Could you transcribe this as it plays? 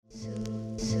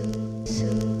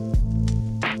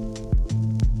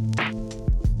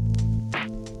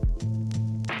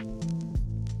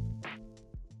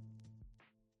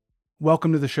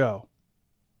Welcome to the show.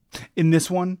 In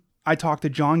this one, I talked to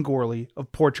John Gourley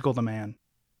of Portugal the Man.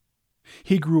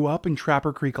 He grew up in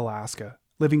Trapper Creek, Alaska,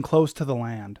 living close to the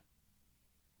land.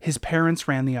 His parents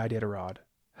ran the Iditarod,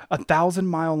 a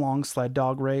 1,000-mile-long sled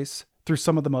dog race through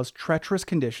some of the most treacherous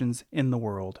conditions in the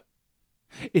world.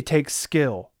 It takes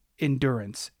skill,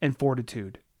 endurance, and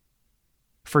fortitude.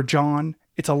 For John,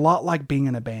 it's a lot like being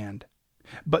in a band,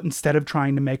 but instead of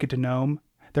trying to make it to Nome,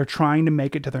 they're trying to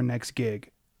make it to their next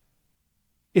gig.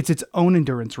 It's its own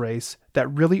endurance race that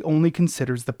really only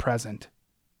considers the present.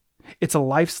 It's a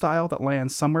lifestyle that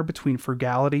lands somewhere between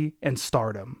frugality and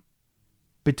stardom,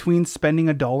 between spending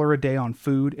 $1 a day on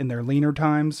food in their leaner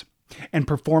times and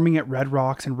performing at Red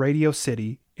Rocks and Radio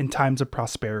City in times of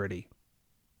prosperity.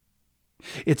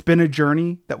 It's been a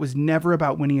journey that was never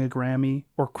about winning a Grammy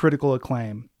or critical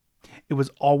acclaim. It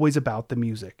was always about the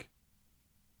music.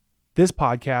 This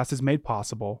podcast is made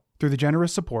possible through the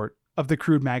generous support of the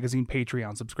Crude Magazine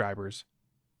Patreon subscribers.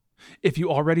 If you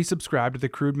already subscribe to the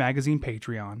Crude Magazine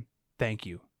Patreon, thank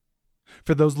you.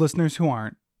 For those listeners who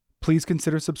aren't, please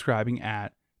consider subscribing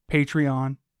at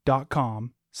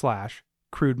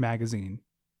patreon.com/Crude Magazine.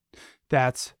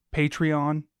 That's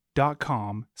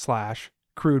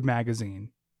patreon.com/Crude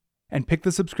Magazine. And pick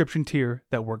the subscription tier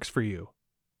that works for you.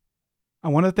 I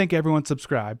want to thank everyone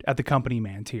subscribed at the Company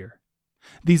Man tier.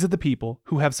 These are the people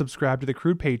who have subscribed to the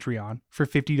Crude Patreon for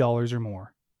 $50 or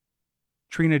more.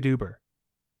 Trina Duber,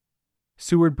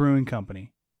 Seward Brewing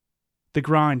Company, The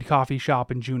Grind Coffee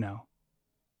Shop in Juneau,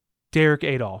 Derek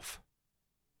Adolph,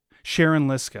 Sharon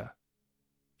Liska,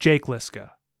 Jake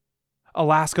Liska,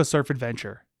 Alaska Surf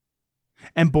Adventure,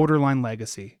 and Borderline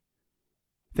Legacy.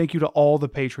 Thank you to all the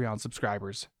Patreon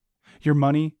subscribers. Your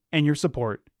money and your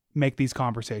support make these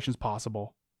conversations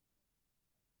possible.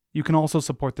 You can also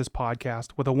support this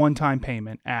podcast with a one-time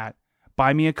payment at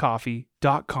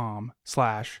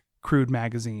buymeacoffee.com/Crude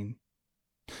Magazine.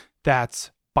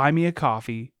 That's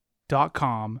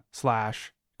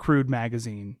buymeacoffee.com/Crude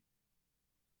Magazine.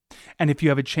 And if you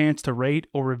have a chance to rate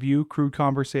or review Crude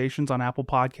Conversations on Apple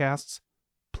Podcasts,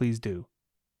 please do.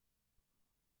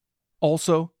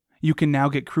 Also, you can now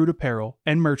get Crude apparel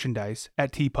and merchandise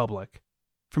at TeePublic.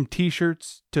 From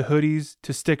t-shirts to hoodies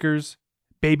to stickers,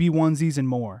 baby onesies, and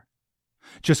more.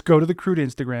 Just go to the Crude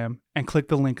Instagram and click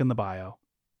the link in the bio.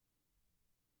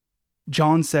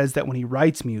 John says that when he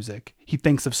writes music, he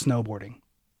thinks of snowboarding,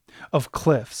 of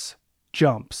cliffs,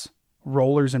 jumps,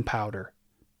 rollers, and powder.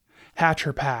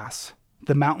 Hatcher Pass,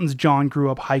 the mountains John grew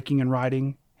up hiking and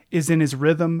riding, is in his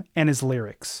rhythm and his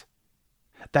lyrics.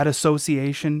 That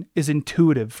association is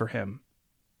intuitive for him.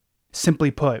 Simply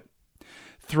put,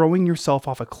 throwing yourself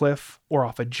off a cliff or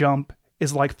off a jump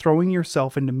is like throwing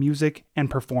yourself into music and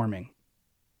performing.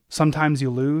 Sometimes you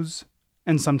lose,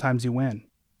 and sometimes you win.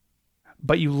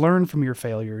 But you learn from your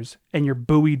failures, and you're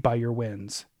buoyed by your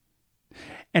wins.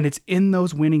 And it's in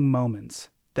those winning moments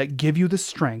that give you the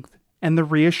strength and the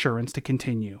reassurance to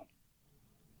continue.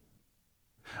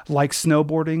 Like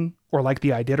snowboarding or like the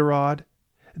Iditarod,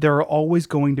 there are always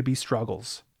going to be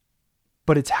struggles.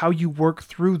 But it's how you work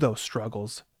through those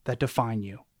struggles that define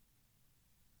you.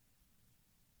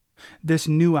 This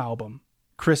new album,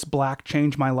 Chris Black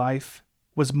Changed My Life,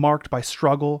 was marked by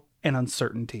struggle and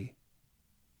uncertainty.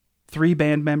 3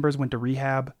 band members went to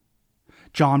rehab.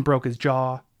 John broke his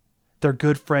jaw. Their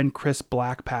good friend Chris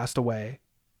Black passed away.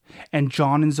 And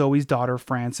John and Zoey's daughter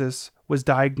Frances was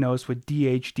diagnosed with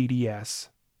DHDDS,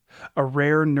 a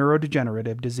rare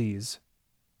neurodegenerative disease.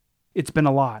 It's been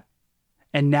a lot,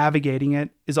 and navigating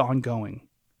it is ongoing.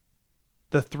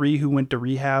 The 3 who went to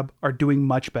rehab are doing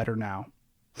much better now,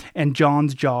 and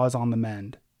John's jaw is on the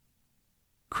mend.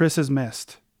 Chris is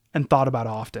missed and thought about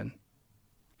often.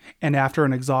 And after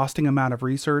an exhausting amount of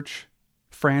research,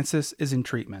 Frances is in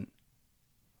treatment.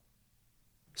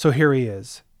 So here he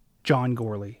is, John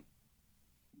Gourley.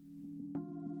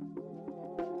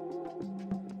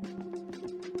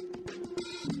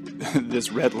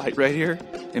 This red light right here,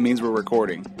 it means we're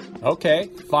recording. Okay,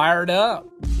 fire it up.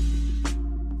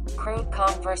 Crude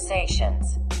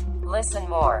Conversations. Listen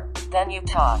more than you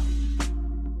talk.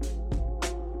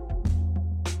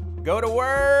 Go to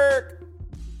work!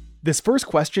 This first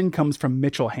question comes from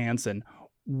Mitchell Hansen.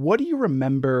 What do you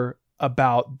remember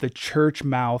about the Church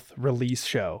Mouth release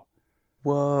show?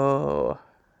 Whoa,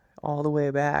 all the way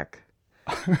back.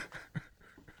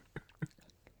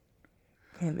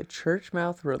 And the Church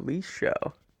Mouth release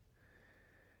show.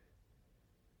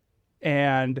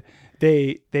 and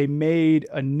they made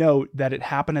a note that it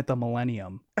happened at the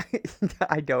millennium.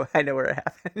 I know where it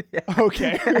happened. Yeah.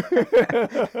 Okay.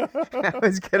 I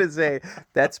was gonna say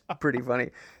that's pretty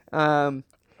funny.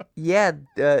 Yeah,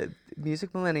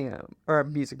 Music Millennium.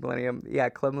 Yeah,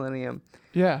 Club Millennium.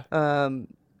 Yeah.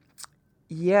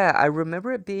 Yeah, I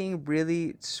remember it being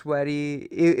really sweaty.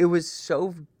 It was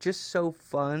so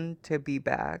fun to be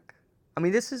back. I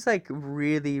mean, this is like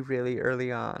really, really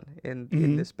early on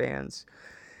in this band's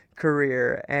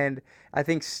career, and I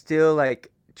think still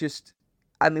like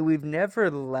I mean, we've never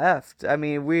left. I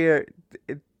mean,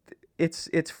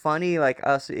 it's funny like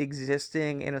us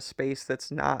existing in a space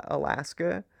that's not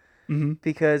Alaska,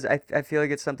 because I feel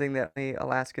like it's something that only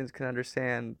Alaskans can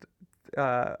understand.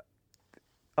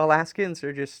 Alaskans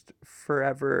are just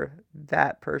forever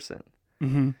that person.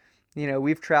 You know,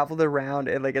 we've traveled around,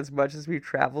 and like as much as we've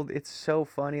traveled, it's so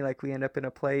funny. Like we end up in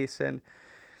a place, and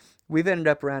we've ended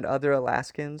up around other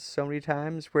Alaskans so many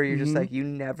times where you're just like, you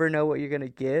never know what you're gonna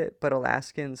get, but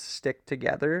Alaskans stick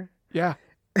together. Yeah.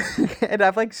 And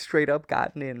I've like straight up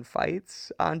gotten in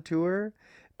fights on tour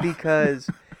because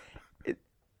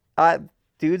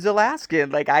dude's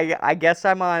Alaskan. Like I guess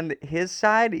I'm on his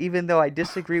side, even though I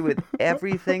disagree with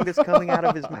everything that's coming out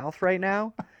of his mouth right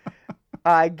now.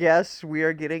 I guess we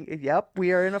are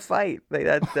we are in a fight. Like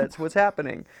that's what's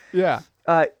happening. Yeah.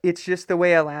 It's just the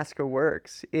way Alaska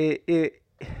works. It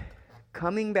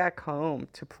coming back home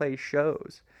to play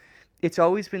shows, it's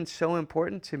always been so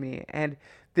important to me, and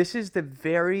this is the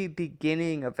very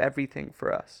beginning of everything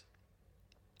for us.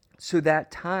 So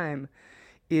that time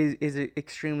is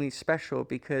extremely special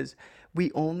because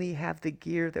we only have the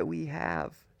gear that we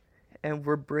have, and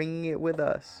we're bringing it with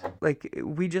us. Like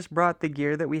we just brought the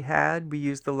gear that we had. We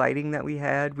used the lighting that we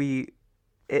had.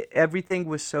 Everything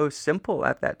was so simple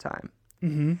at that time.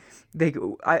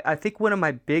 I think one of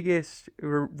my biggest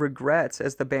regrets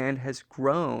as the band has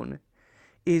grown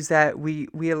is that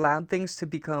we allowed things to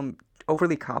become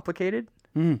overly complicated.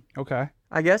 Okay.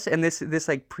 I guess, and this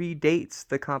like predates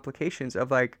the complications of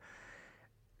like,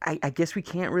 I guess we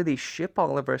can't really ship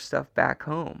all of our stuff back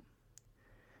home.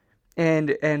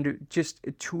 And just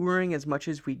touring as much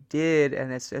as we did,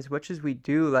 and as much as we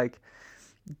do, like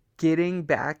getting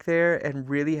back there and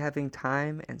really having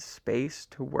time and space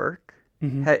to work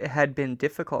had been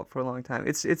difficult for a long time.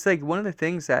 It's like one of the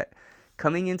things that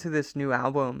coming into this new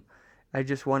album, I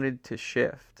just wanted to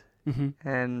shift.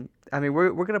 And I mean,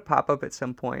 we're gonna pop up at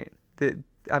some point.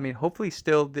 Hopefully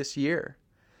still this year,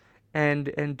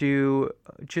 and do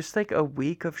just like a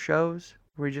week of shows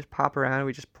where we just pop around,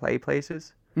 we just play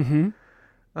places.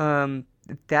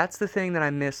 That's the thing that I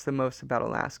miss the most about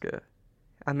Alaska.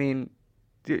 I mean,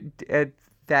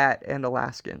 that and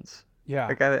Alaskans. Yeah.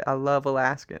 Like I love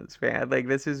Alaskans, man. Like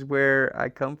this is where I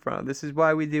come from. This is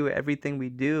why we do everything we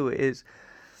do, is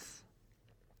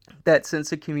that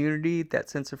sense of community, that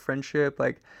sense of friendship,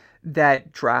 like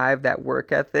that drive, that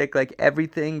work ethic, like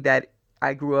everything that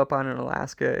I grew up on in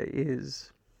Alaska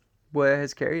is what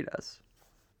has carried us.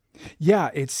 Yeah,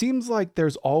 it seems like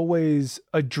there's always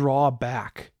a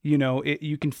drawback. You know,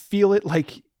 you can feel it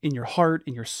like in your heart,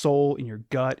 in your soul, in your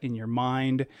gut, in your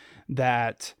mind,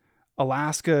 that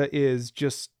Alaska is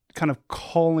just kind of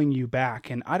calling you back.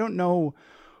 And I don't know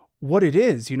what it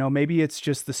is. You know, maybe it's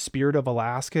just the spirit of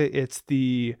Alaska. It's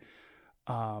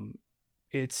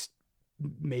it's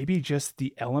maybe just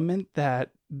the element that,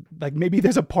 like, maybe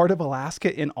there's a part of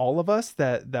Alaska in all of us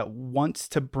that wants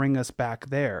to bring us back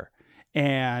there.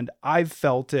 And I've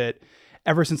felt it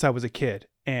ever since I was a kid,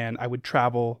 and I would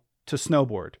travel to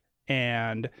snowboard,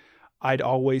 and I'd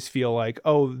always feel like,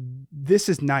 oh, this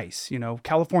is nice. You know,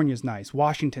 California's nice.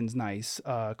 Washington's nice.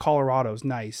 Colorado's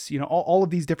nice. You know, all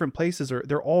of these different places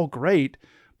they're all great,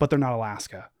 but they're not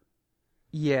Alaska.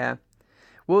 Yeah.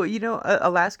 Well, you know,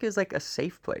 Alaska is like a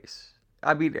safe place.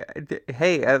 I mean,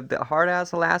 hey, the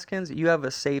hard-ass Alaskans, you have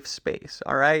a safe space,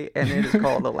 all right? And it is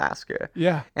called Alaska.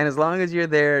 Yeah. And as long as you're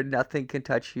there, nothing can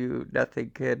touch you,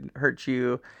 nothing can hurt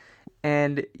you,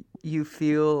 and you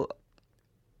feel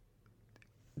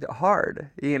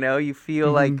hard, you know? You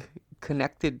feel like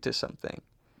connected to something.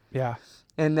 Yeah.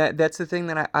 And that's the thing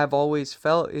that I've always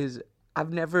felt is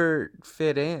I've never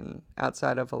fit in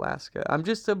outside of Alaska. I'm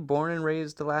just a born and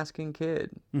raised Alaskan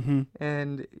kid,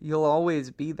 and you'll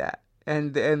always be that.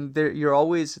 And you're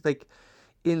always like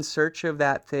in search of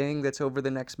that thing that's over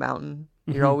the next mountain.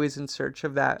 You're always in search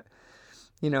of that.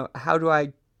 You know, how do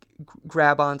I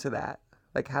grab onto that?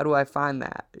 Like, how do I find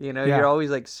that? You know, you're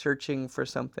always like searching for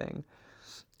something.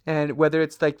 And whether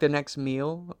it's like the next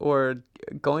meal or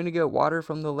going to get water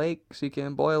from the lake so you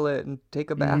can boil it and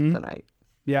take a bath tonight.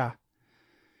 Yeah.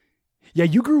 Yeah,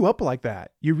 you grew up like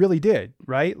that. You really did,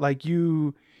 right? Like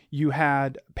you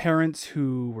had parents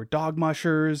who were dog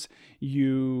mushers.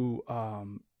 You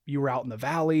were out in the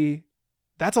valley.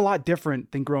 That's a lot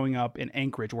different than growing up in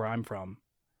Anchorage, where I'm from.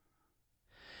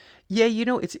 Yeah,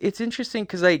 it's interesting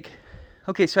because, like,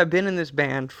 okay, so I've been in this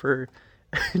band for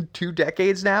 2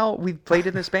 decades now. We've played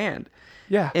in this band.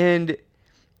 Yeah. And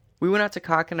we went out to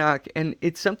Kakanock, and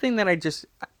it's something that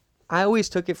I always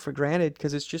took it for granted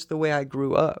because it's just the way I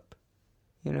grew up.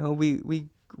 We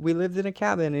lived in a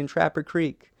cabin in Trapper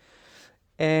Creek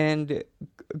and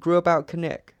grew up out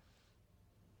Kinnick.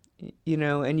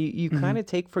 And you kind of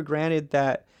take for granted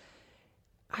that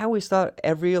I always thought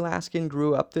every Alaskan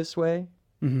grew up this way.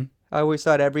 Mm-hmm. I always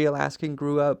thought every Alaskan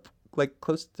grew up like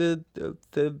close to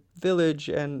the village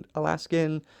and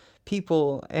Alaskan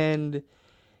people. And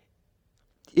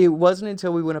it wasn't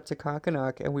until we went up to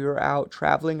Kakanock and we were out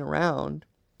traveling around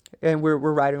and we're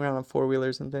riding around on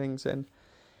four-wheelers and things. And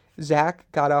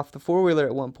Zach got off the four-wheeler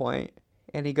at one point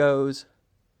and he goes,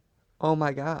 "Oh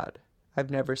my God,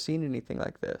 I've never seen anything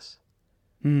like this."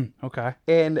 Okay.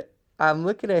 And I'm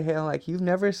looking at him like, "You've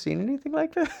never seen anything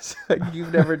like this? Like,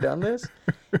 you've never done this?"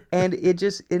 And it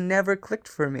never clicked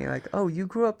for me. Like, oh, you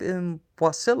grew up in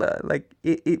Wasilla. Like,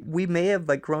 we may have,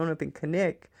 like, grown up in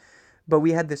Kinnick, but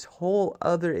we had this whole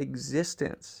other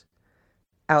existence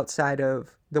outside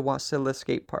of the Wasilla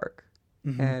skate park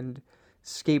and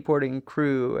skateboarding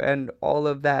crew and all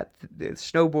of that,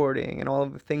 snowboarding and all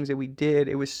of the things that we did.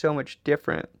 It was so much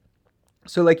different.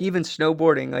 So, like, even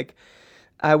snowboarding, like,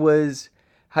 I was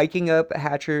hiking up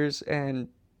Hatchers and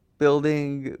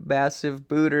building massive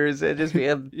booters and just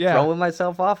throwing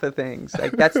myself off of things.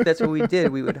 Like, that's what we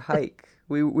did. We would hike.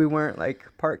 We weren't like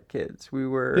park kids. We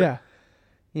were,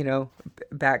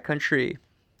 backcountry.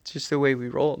 It's just the way we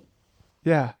rolled.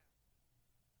 Yeah.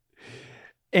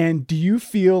 And do you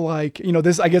feel like,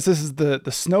 this, I guess this is the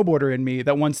snowboarder in me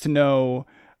that wants to know,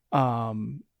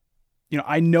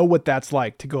 I know what that's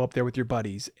like to go up there with your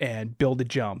buddies and build a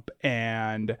jump,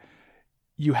 and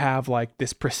you have like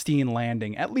this pristine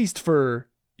landing, at least for,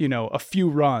 a few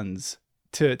runs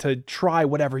to try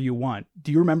whatever you want.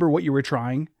 Do you remember what you were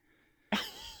trying?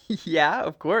 Yeah,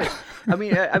 of course. I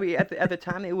mean, at the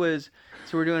time it was,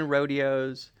 so we're doing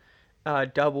rodeos,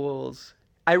 doubles.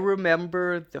 I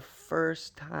remember the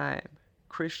first time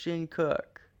Christian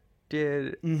Cook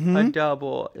did a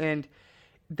double, and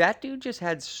that dude just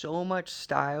had so much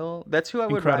style. That's who I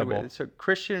would ride with. So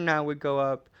Christian and I would go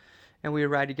up and we would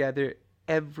ride together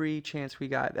every chance we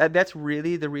got. That's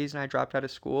really the reason I dropped out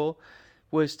of school,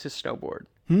 was to snowboard.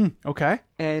 Okay.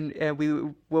 And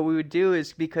what we would do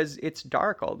is, because it's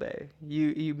dark all day,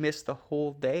 you miss the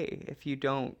whole day if you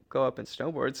don't go up and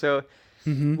snowboard. So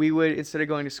we would, instead of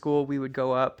going to school, we would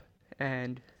go up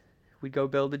and we'd go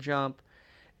build a jump,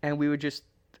 and we would just,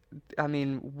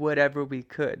 whatever we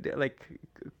could, like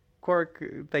cork,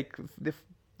 like the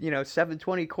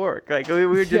 720 cork. Like, we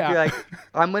would just be like,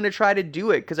 I'm gonna try to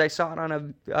do it because I saw it on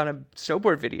a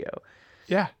snowboard video.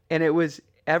 Yeah. And it was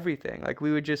everything. Like,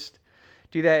 we would just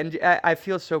do that, and I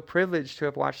feel so privileged to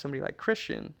have watched somebody like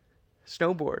Christian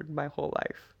snowboard my whole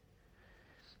life,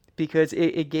 because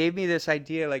it gave me this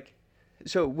idea. Like,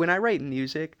 so when I write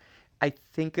music, I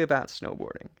think about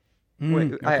snowboarding.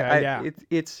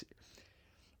 It's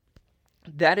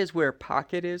that is where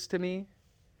Pocket is to me.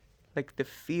 Like, the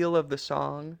feel of the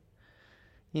song,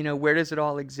 where does it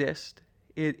all exist?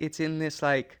 It's in this,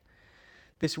 like,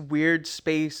 this weird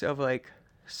space of, like,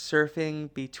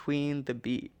 surfing between the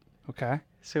beat. Okay.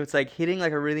 So it's like hitting,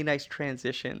 like, a really nice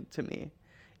transition to me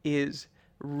is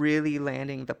really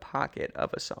landing the pocket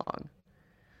of a song.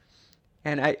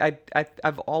 And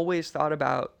I've always thought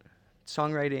about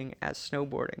songwriting as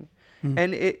snowboarding.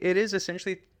 And it is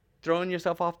essentially throwing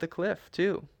yourself off the cliff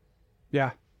too.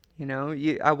 Yeah. I'm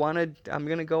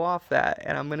going to go off that,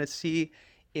 and I'm going to see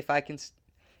if I can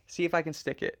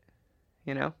stick it,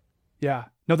 Yeah.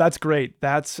 No, that's great.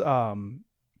 That's,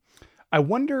 I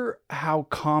wonder how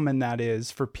common that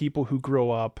is for people who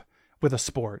grow up with a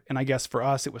sport. And I guess for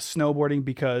us, it was snowboarding,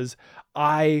 because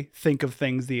I think of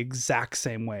things the exact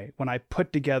same way. When I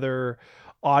put together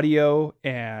audio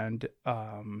and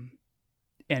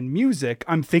music,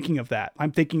 I'm thinking of that.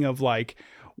 I'm thinking of, like,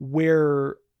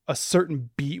 where a certain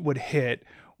beat would hit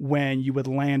when you would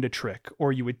land a trick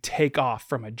or you would take off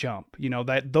from a jump.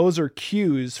 That those are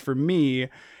cues for me,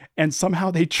 and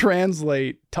somehow they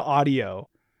translate to audio.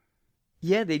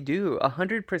 Yeah, they do.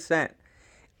 100%.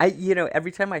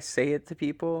 Every time I say it to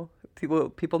people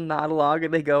nod along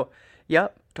and they go,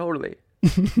 "Yep, totally."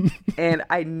 And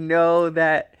I know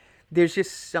that there's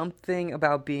just something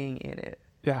about being in it.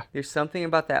 Yeah. There's something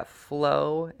about that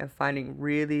flow and finding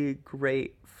really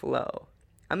great flow.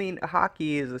 I mean,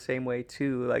 hockey is the same way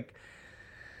too. Like,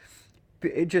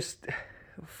 it just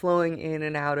flowing in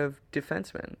and out of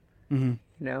defensemen. Mm-hmm.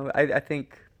 You know, I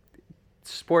think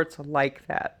sports like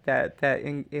that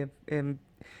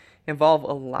involve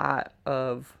a lot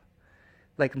of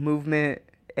like movement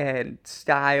and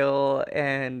style,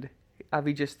 and I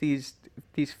mean just these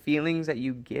feelings that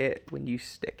you get when you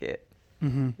stick it.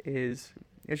 Mm-hmm. It's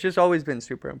just always been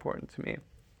super important to me.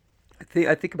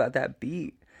 I think about that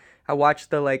beat. I watch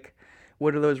the like,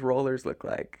 what do those rollers look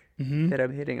like Mm-hmm. that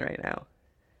I'm hitting right now?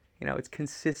 You know, it's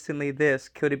consistently this.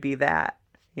 Could it be that?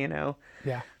 You know,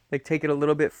 Yeah. like take it a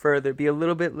little bit further, be a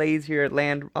little bit lazier,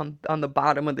 land on the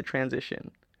bottom of the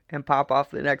transition, and pop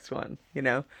off the next one. You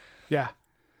know. Yeah.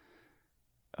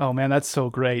 Oh man, that's so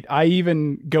great. I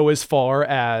even go as far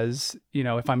as, you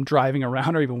know, if I'm driving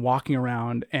around or even walking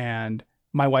around and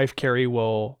my wife Carrie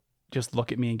will just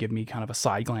look at me and give me kind of a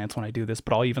side glance when I do this,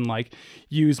 but I'll even like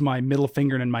use my middle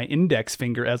finger and my index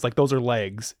finger as like those are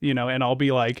legs, you know, and I'll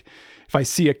be like, if I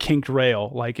see a kinked rail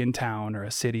like in town or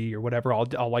a city or whatever, I'll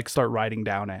like start riding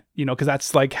down it, you know, because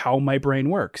that's like how my brain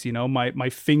works, you know, my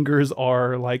fingers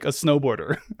are like a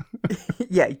snowboarder.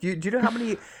 Yeah, do you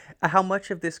know how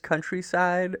much of this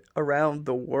countryside around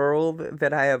the world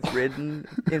that I have ridden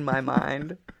in my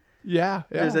mind? Yeah,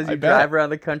 Just as I you bet. drive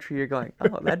around the country, you're going,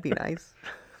 oh, that'd be nice.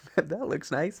 That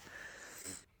looks nice.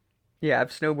 Yeah, I've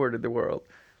snowboarded the world.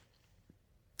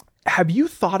 Have you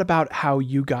thought about how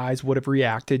you guys would have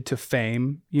reacted to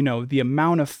fame? You know, the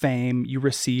amount of fame you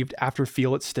received after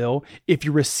Feel It Still, if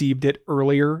you received it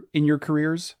earlier in your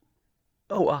careers?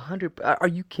 Oh, 100. Are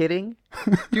you kidding?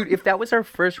 Dude, if that was our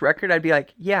first record, I'd be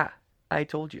like, yeah, I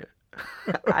told you.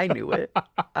 I knew it.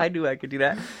 I knew I could do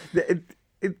that.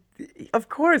 Of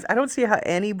course, I don't see how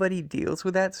anybody deals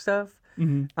with that stuff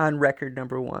on record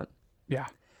number one. Yeah.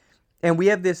 And we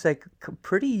have this like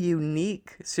pretty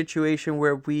unique situation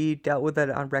where we dealt with that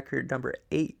on record number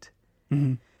 8.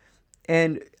 Mm-hmm.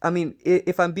 And I mean,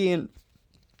 if I'm being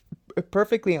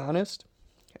perfectly honest,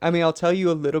 I mean, I'll tell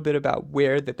you a little bit about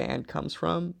where the band comes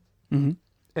from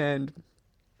and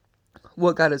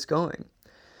what got us going.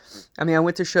 I mean, I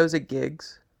went to shows at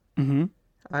gigs. Mm-hmm.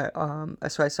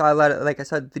 So I saw a lot of, like I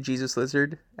saw the Jesus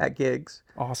Lizard at gigs.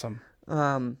 Awesome.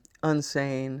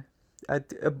 Unsane,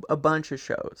 a bunch of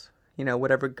shows. You know,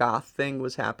 whatever goth thing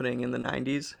was happening in the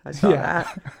 90s, I saw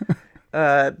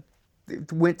that.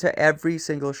 Went to every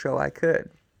single show I could.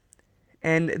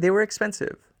 And they were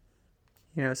expensive.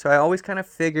 You know, so I always kind of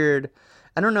figured,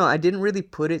 I don't know, I didn't really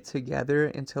put it together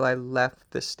until I left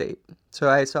the state. So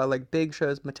I saw like big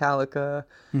shows, Metallica,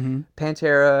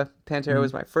 Pantera. Pantera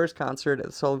was my first concert at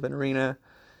the Sullivan Arena.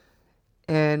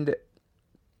 And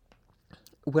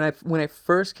when I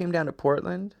first came down to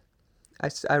Portland,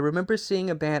 I remember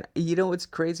seeing a band. You know what's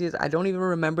crazy is I don't even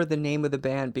remember the name of the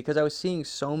band because I was seeing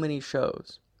so many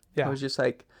shows. Yeah. I was just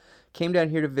like, came down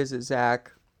here to visit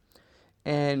Zach,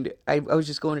 and I was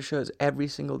just going to shows every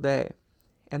single day.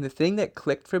 And the thing that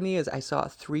clicked for me is I saw a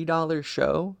 $3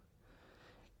 show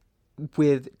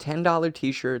with $10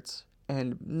 t-shirts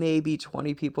and maybe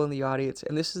 20 people in the audience.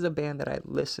 And this is a band that I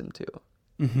listened to.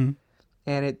 Mm-hmm.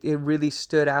 And it really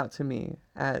stood out to me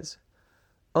as,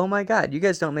 oh my God, you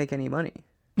guys don't make any money.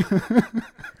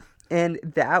 And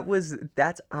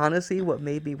that's honestly what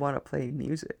made me want to play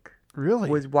music. Really?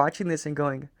 Was watching this and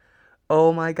going,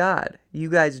 oh my God, you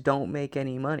guys don't make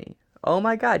any money. Oh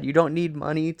my God, you don't need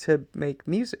money to make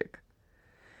music.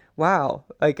 Wow.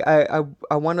 Like I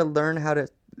want to learn how to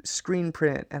screen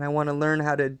print, and I want to learn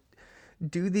how to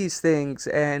do these things,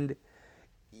 and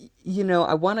you know,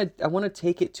 I want to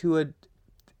take it to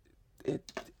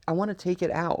I want to take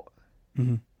it out.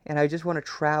 Mm-hmm. And I just want to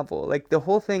travel. Like the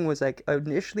whole thing was like,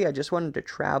 initially I just wanted to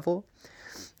travel.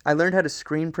 I learned how to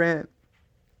screen print.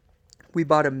 We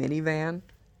bought a minivan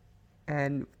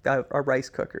and a rice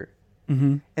cooker.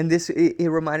 Mm-hmm. And it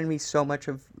reminded me so much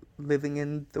of living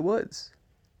in the woods.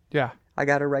 Yeah. I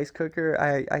got a rice cooker.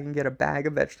 I can get a bag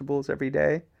of vegetables every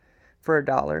day for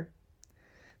 $1.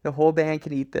 The whole band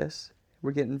can eat this.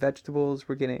 We're getting vegetables.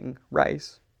 We're getting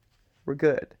rice. We're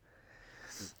good.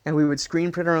 And we would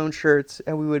screen print our own shirts,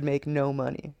 and we would make no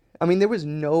money. I mean, there was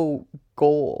no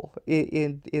goal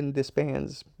in this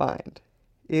band's mind.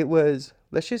 It was,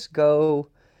 let's just go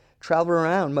travel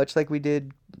around, much like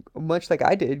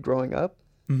I did growing up.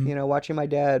 Mm-hmm. You know, watching my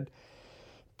dad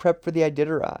prep for the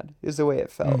Iditarod is the way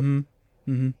it felt. Mm-hmm.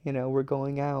 Mm-hmm. You know, we're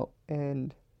going out,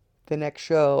 and the next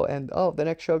show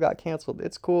got canceled.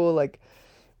 It's cool, like,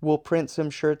 we'll print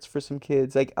some shirts for some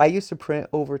kids. Like, I used to print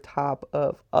over top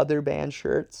of other band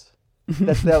shirts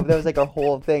That was like our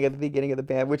whole thing at the beginning of the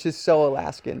band, which is so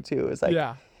Alaskan too. It's like,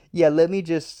 yeah, let me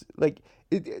just like,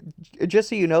 just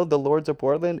so you know, the Lords of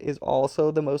Portland is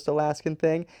also the most Alaskan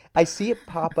thing. I see it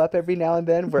pop up every now and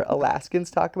then where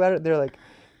Alaskans talk about it. They're like,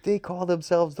 they call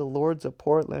themselves the Lords of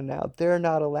Portland now. They're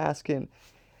not Alaskan.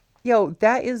 Yo,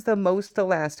 that is the most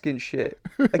Alaskan shit.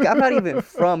 Like, I'm not even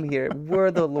from here. We're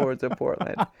the Lords of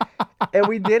Portland. And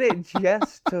we did it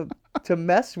just to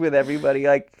mess with everybody.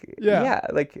 Like, yeah,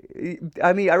 like,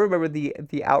 I mean, I remember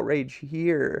the outrage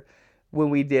here when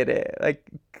we did it. Like,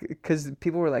 because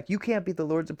people were like, you can't be the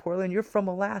Lords of Portland. You're from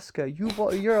Alaska.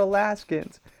 You're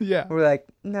Alaskans. Yeah. We're like,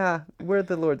 nah, we're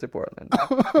the Lords of Portland.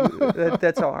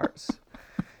 That's ours.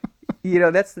 You know,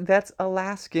 that's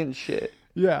Alaskan shit.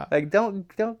 Yeah. Like, don't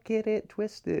get it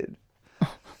twisted.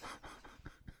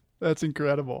 That's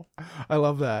incredible. I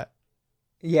love that.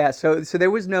 Yeah, so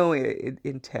there was no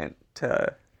intent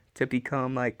to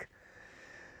become like,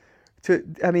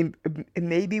 I mean,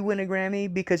 maybe win a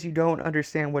Grammy, because you don't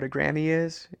understand what a Grammy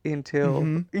is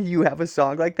until you have a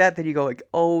song like that. Then you go like,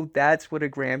 oh, that's what a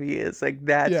Grammy is. Like,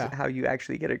 that's how you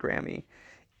actually get a Grammy.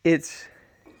 It's,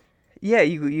 yeah,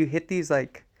 you hit these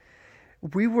like,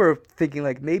 we were thinking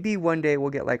like maybe one day we'll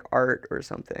get like art or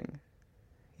something,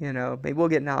 you know, maybe we'll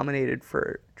get nominated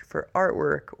for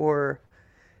artwork, or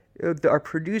our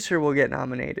producer will get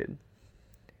nominated.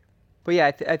 But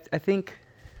yeah, I think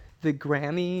the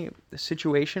Grammy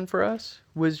situation for us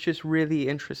was just really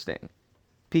interesting,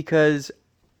 because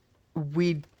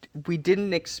we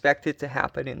didn't expect it to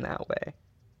happen in that way.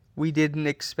 We didn't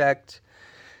expect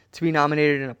to be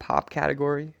nominated in a pop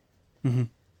category. Mm-hmm.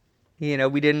 You know,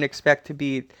 we didn't expect to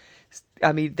be,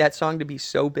 I mean, that song to be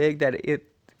so big that it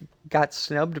got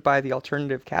snubbed by the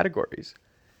alternative categories.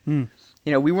 You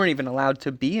know, we weren't even allowed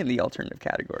to be in the alternative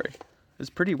category. It was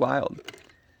pretty wild.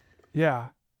 Yeah.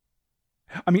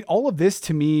 I mean, all of this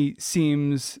to me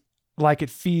seems like it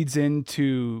feeds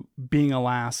into being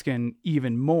Alaskan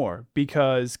even more,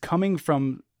 because coming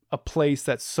from a place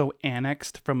that's so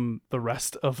annexed from the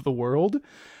rest of the world,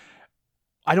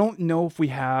 I don't know if we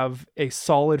have a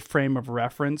solid frame of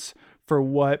reference for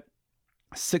what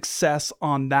success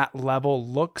on that level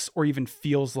looks or even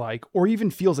feels like, or even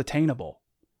feels attainable.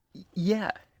 Yeah.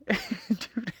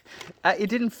 Dude, it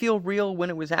didn't feel real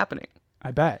when it was happening. I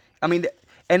bet. I mean,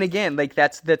 and again, like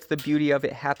that's the beauty of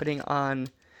it happening on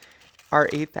our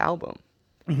 8th album.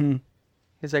 Mm-hmm.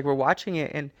 It's like we're watching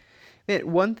it, and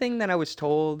one thing that I was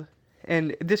told,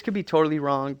 and this could be totally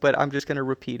wrong, but I'm just gonna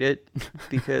repeat it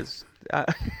because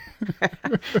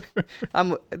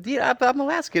I'm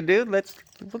Alaskan, dude.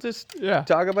 We'll just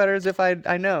talk about it as if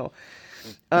I know.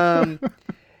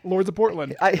 Lords of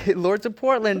Portland. Lords of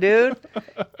Portland, dude.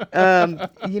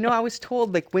 You know, I was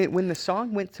told like when the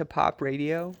song went to pop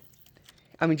radio,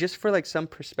 I mean, just for like some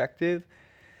perspective,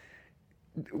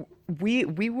 we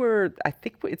were, I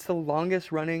think it's the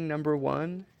longest running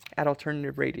 #1 at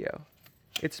alternative radio.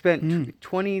 It spent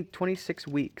 26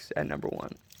 weeks at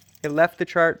 #1. It left the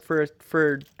chart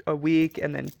for a week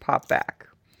and then popped back.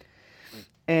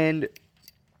 And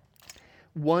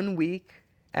 1 week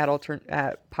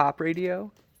at pop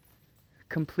radio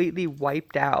completely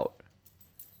wiped out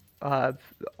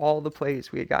all the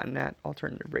plays we had gotten at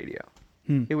alternative radio.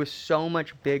 It was so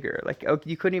much bigger. Like,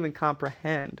 you couldn't even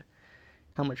comprehend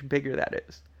how much bigger that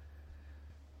is.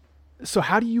 So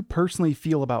how do you personally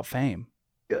feel about fame?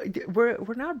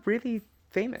 We're not really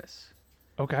famous.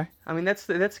 Okay. I mean, that's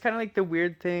kind of like the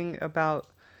weird thing about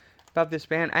this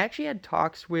band. I actually had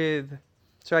talks with,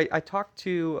 so I talked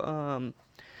to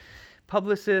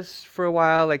publicists for a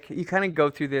while. Like, you kind of go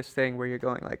through this thing where you're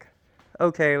going like,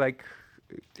 okay, like,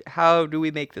 how do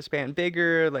we make this band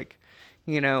bigger? Like,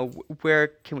 you know, where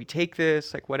can we take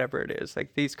this? Like, whatever it is.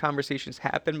 Like, these conversations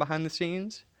happen behind the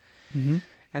scenes. Mm-hmm.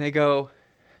 And they go,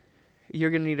 you're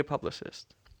going to need a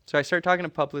publicist. So I start talking to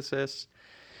publicists,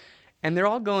 and they're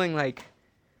all going like,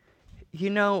 you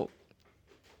know,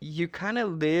 you kind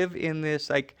of live in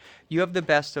this, like, you have the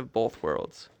best of both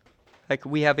worlds. Like,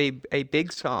 we have a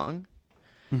big song.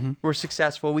 Mm-hmm. We're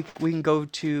successful. We can go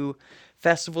to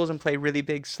festivals and play really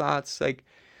big slots. Like,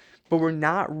 but we're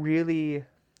not really,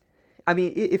 I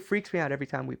mean, it freaks me out every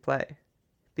time we play,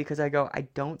 because I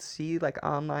don't see like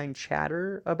online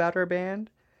chatter about our band.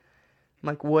 I'm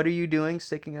like, what are you doing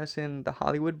sticking us in the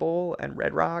Hollywood Bowl and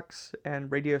Red Rocks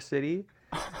and Radio City?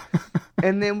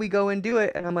 And then we go and do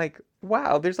it, and I'm like,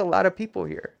 wow, there's a lot of people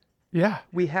here. Yeah.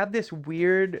 We have this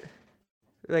weird,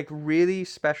 like, really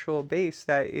special base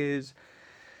that is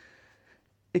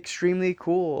extremely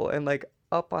cool and like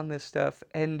up on this stuff,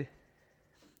 and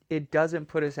it doesn't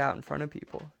put us out in front of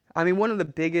people. I mean, one of the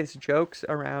biggest jokes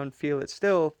around Feel It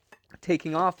Still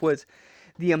taking off was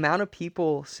the amount of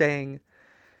people saying,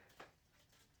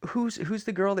 who's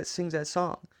the girl that sings that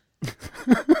song?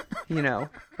 You know,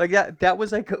 like that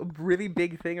was like a really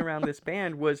big thing around this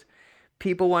band, was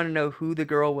people want to know who the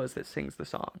girl was that sings the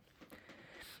song.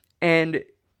 And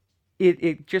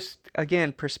it just,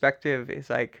 again, perspective is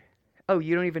like, oh,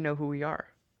 you don't even know who we are.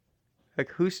 Like,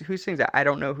 who sings that? I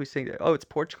don't know who sings it. Oh, it's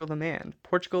Portugal the Man.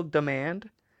 Portugal Demand?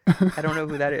 I don't know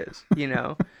who that is, you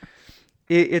know?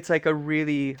 It's like a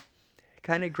really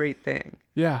kind of great thing.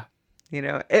 Yeah. You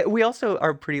know, we also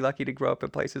are pretty lucky to grow up in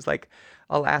places like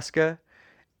Alaska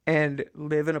and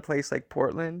live in a place like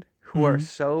Portland, who are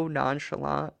so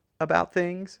nonchalant about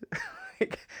things.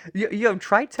 Like, you know,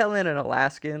 try telling an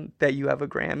Alaskan that you have a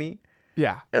Grammy.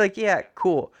 Yeah. They're like, yeah,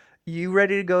 cool. You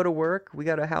ready to go to work? We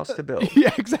got a house to build.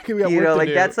 Yeah, exactly. We have You work know, to like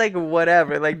do. that's like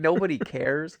whatever. Like nobody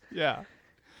cares. Yeah.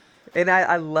 And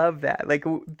I love that. Like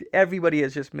everybody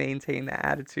has just maintained that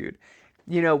attitude.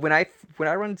 You know, when I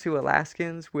run into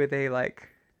Alaskans with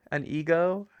an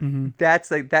ego,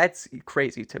 that's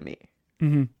crazy to me.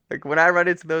 Like when I run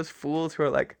into those fools who are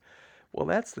like, well,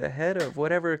 that's the head of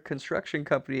whatever construction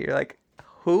company. You're like,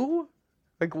 who?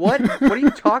 Like what? What are you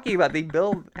talking about? They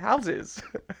build houses.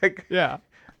 Like, Yeah.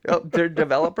 oh, they're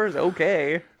developers.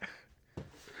 Okay.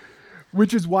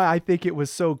 Which is why I think it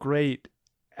was so great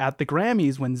at the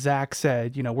Grammys when Zach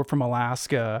said, you know, we're from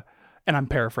Alaska, and I'm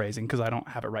paraphrasing because I don't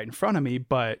have it right in front of me,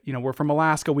 but, you know, we're from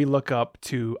Alaska. We look up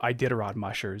to Iditarod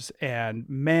mushers, and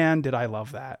man, did I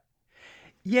love that.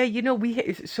 Yeah, you know,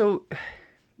 so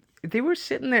they were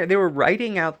sitting there, they were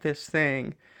writing out this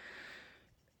thing,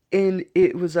 and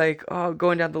it was like, oh,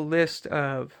 going down the list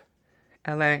of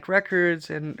Atlantic Records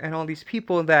and all these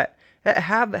people that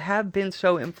have been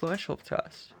so influential to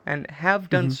us and have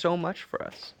done so much for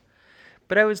us.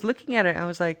 But I was looking at it, and I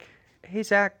was like, hey,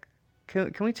 Zach,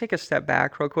 can we take a step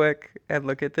back real quick and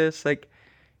look at this? Like,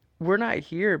 we're not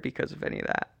here because of any of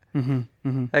that.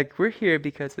 Like, we're here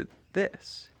because of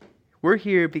this. We're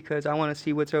here because I want to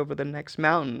see what's over the next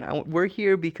mountain. We're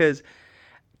here because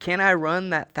can I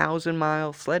run that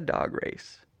 1,000-mile sled dog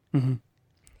race? You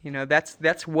know,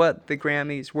 that's what the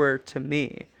Grammys were to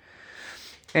me.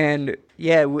 And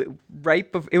yeah, it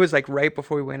was like right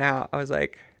before we went out, I was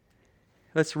like,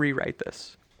 let's rewrite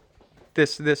this.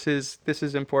 This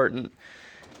is important,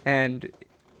 and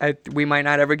we might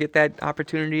not ever get that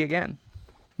opportunity again.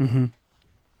 Do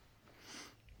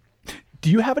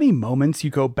you have any moments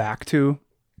you go back to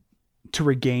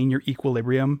regain your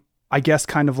equilibrium? I guess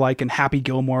kind of like in Happy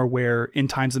Gilmore, where in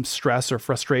times of stress or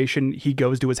frustration, he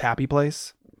goes to his happy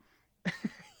place.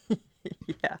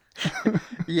 Yeah.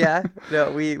 Yeah.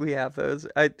 No, we have those.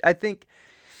 I think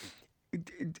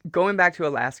going back to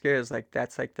Alaska is like,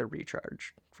 that's like the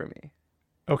recharge for me.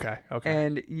 Okay.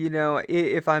 And, you know,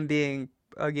 if I'm being,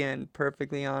 again,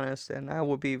 perfectly honest, and I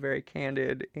will be very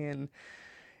candid in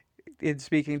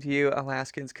speaking to you,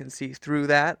 Alaskans can see through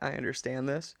that. I understand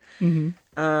this.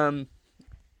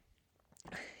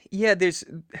 Yeah, there's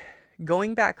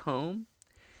going back home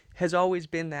has always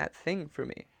been that thing for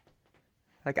me.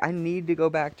 Like, I need to go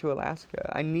back to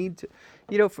Alaska. I need to,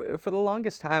 you know, for the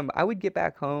longest time, I would get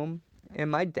back home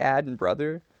and my dad and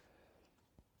brother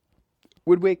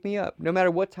would wake me up. No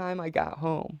matter what time I got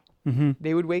home,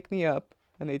 they would wake me up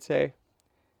and they'd say,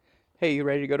 hey, you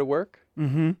ready to go to work?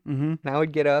 And I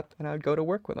would get up and I would go to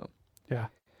work with them. Yeah.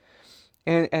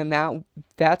 And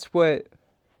that's what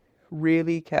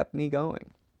really kept me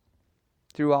going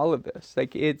through all of this.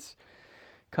 Like, it's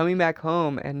coming back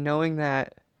home and knowing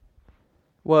that,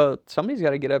 well, somebody's got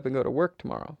to get up and go to work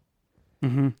tomorrow.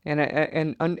 And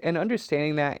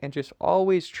understanding that, and just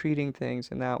always treating things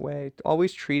in that way,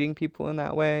 always treating people in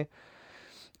that way,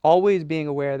 always being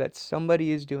aware that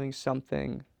somebody is doing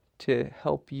something to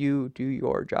help you do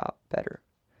your job better.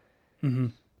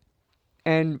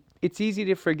 And it's easy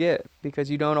to forget because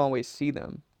you don't always see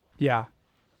them. Yeah.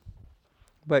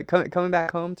 But coming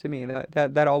back home, to me,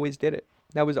 that always did it.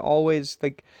 That was always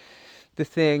like the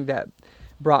thing that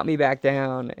brought me back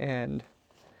down. And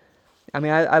I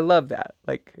mean, I love that.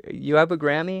 Like, you have a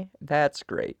Grammy? That's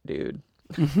great, dude.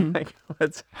 Like,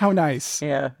 how nice.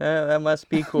 Yeah, that must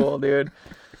be cool, dude.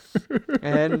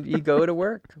 And you go to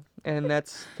work, and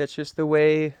that's just the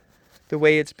way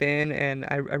it's been, and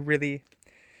I really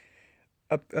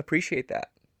appreciate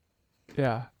that.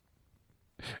 Yeah.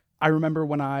 I remember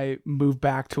when I moved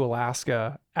back to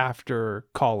Alaska after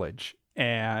college,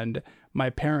 and my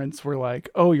parents were like,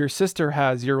 oh, your sister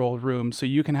has your old room, so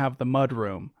you can have the mud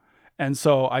room. And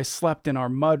so I slept in our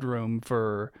mud room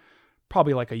for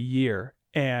probably like a year.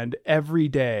 And every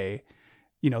day,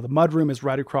 you know, the mud room is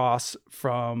right across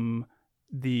from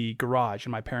the garage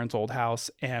in my parents' old house.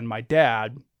 And my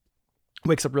dad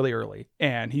wakes up really early,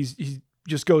 and he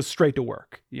just goes straight to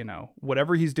work. You know,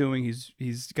 whatever he's doing,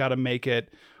 he's got to make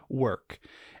it work.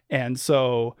 And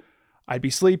so I'd be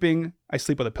sleeping. I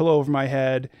sleep with a pillow over my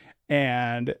head,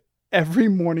 and every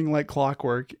morning, like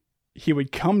clockwork, he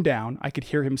would come down. I could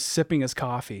hear him sipping his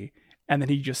coffee, and then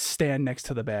he'd just stand next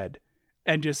to the bed,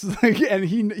 and just like, and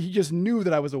he just knew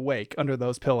that I was awake under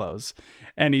those pillows,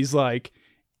 and he's like,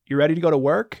 "You ready to go to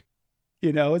work?"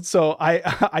 You know, and so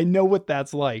I know what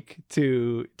that's like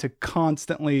to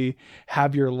constantly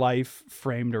have your life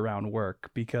framed around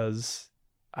work, because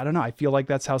I don't know, I feel like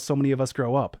that's how so many of us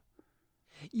grow up.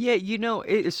 Yeah, you know,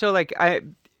 so like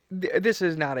this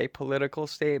is not a political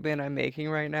statement I'm making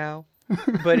right now,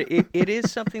 but it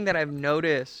is something that I've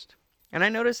noticed, and I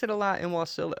notice it a lot in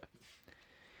Wasilla,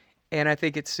 and I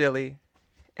think it's silly,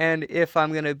 and if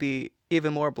I'm gonna be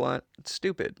even more blunt, it's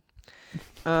stupid.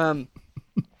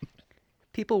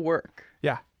 People work.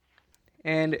 Yeah.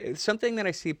 And something that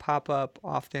I see pop up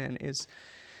often is,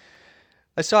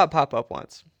 I saw it pop up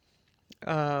once.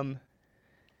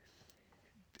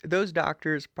 Those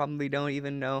doctors probably don't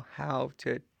even know how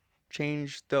to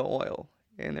change the oil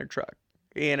in their truck.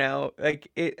 You know, like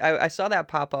I saw that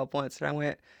pop up once, and I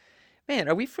went, man,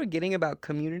 are we forgetting about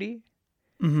community?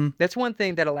 Mm-hmm. That's one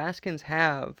thing that Alaskans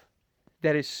have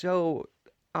that is so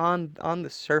on the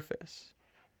surface.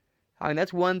 I mean,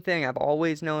 that's one thing I've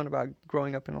always known about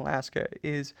growing up in Alaska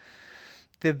is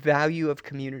the value of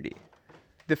community.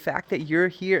 The fact that you're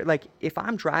here, like if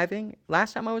I'm driving,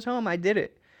 last time I was home, I did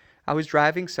it. I was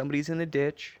driving, somebody's in a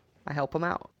ditch, I help them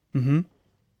out. Mm-hmm.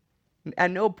 At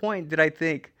no point did I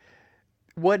think,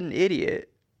 what an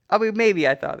idiot. I mean, maybe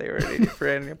I thought they were an idiot for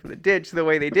ending up in the ditch the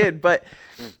way they did, but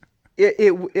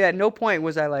it at no point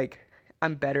was I like,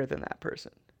 I'm better than that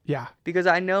person. Yeah. Because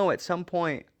I know at some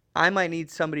point, I might need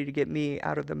somebody to get me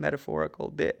out of the metaphorical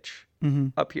ditch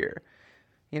up here,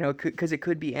 you know, because it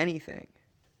could be anything.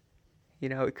 You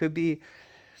know, it could be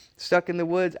stuck in the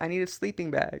woods. I need a sleeping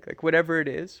bag, like whatever it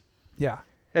is. Yeah.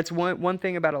 That's one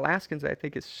thing about Alaskans that I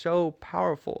think is so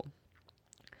powerful.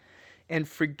 And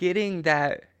forgetting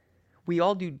that we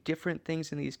all do different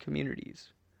things in these communities.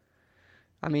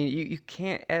 I mean, you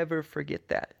can't ever forget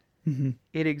that. Mm-hmm.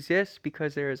 It exists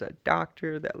because there is a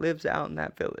doctor that lives out in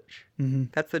that village. Mm-hmm.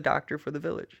 That's the doctor for the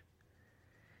village.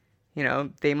 You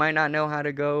know, they might not know how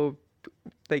to go,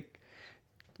 like,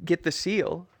 get the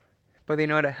seal, but they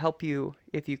know how to help you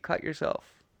if you cut yourself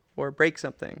or break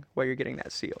something while you're getting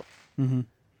that seal. Mm-hmm.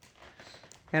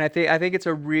 And I think it's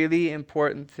a really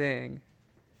important thing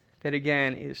that,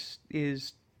 again,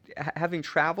 is having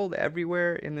traveled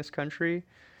everywhere in this country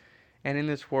and in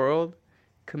this world,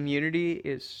 community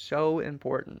is so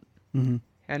important. Mm-hmm.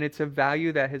 And it's a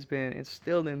value that has been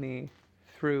instilled in me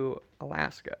through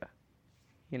Alaska.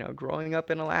 You know, growing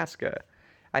up in Alaska,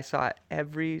 I saw it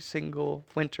every single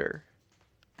winter,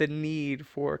 the need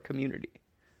for community.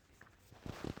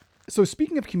 So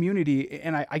speaking of community,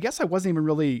 and I guess I wasn't even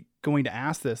really going to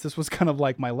ask this. This was kind of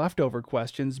like my leftover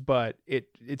questions, but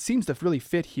it seems to really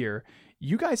fit here.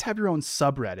 You guys have your own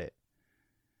subreddit.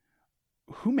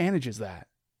 Who manages that?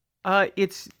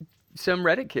 It's some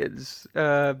Reddit kids.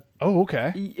 Oh,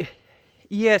 okay.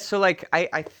 Yeah, so like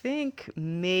I think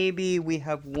maybe we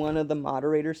have one of the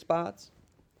moderator spots.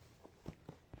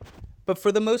 But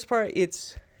for the most part,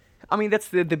 that's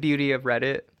the beauty of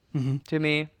Reddit to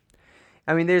me.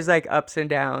 I mean, there's like ups and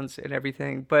downs and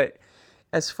everything, but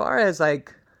as far as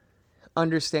like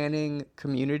understanding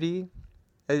community,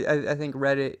 I think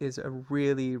Reddit is a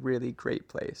really, really great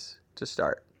place to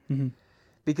start. Mm-hmm.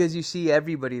 Because you see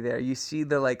everybody there. You see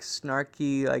the like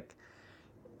snarky, like,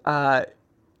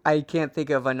 I can't think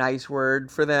of a nice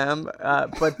word for them,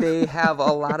 but they have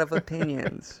a lot of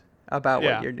opinions about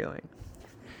what you're doing.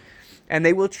 And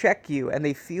they will check you, and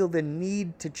they feel the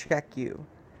need to check you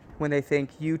when they think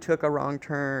you took a wrong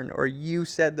turn or you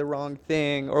said the wrong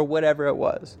thing or whatever it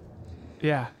was.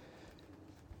 Yeah.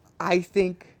 I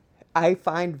think I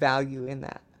find value in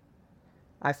that.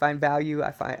 I find value.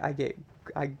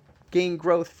 I gain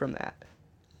growth from that.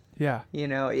 Yeah. You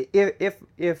know,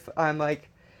 if I'm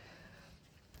like,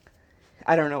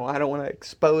 I don't know, I don't want to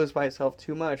expose myself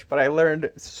too much, but I learned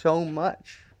so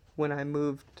much when I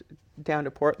moved down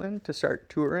to Portland to start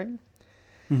touring.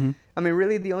 Mm-hmm. I mean,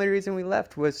 really the only reason we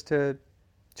left was to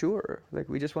tour. Like,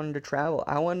 we just wanted to travel.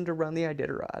 I wanted to run the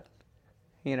Iditarod.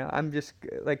 You know, I'm just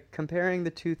like comparing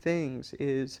the two things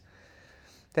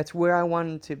that's where I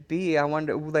wanted to be. I wanted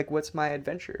to, like, what's my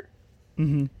adventure?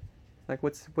 Mm-hmm. Like,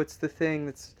 what's the thing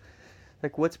that's,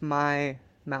 like, what's my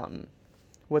mountain?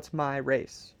 What's my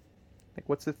race? Like,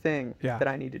 what's the thing that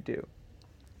I need to do?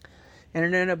 And it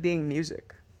ended up being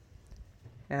music.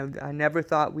 And I never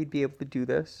thought we'd be able to do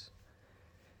this.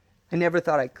 I never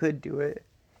thought I could do it.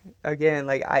 Again,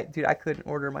 like I couldn't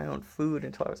order my own food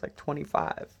until I was like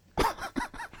 25.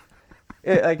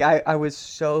 I was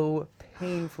so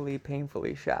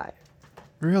painfully shy.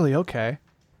 Really? Okay.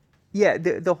 Yeah,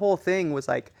 the whole thing was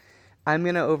like, I'm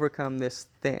gonna overcome this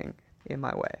thing in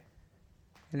my way,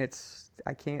 and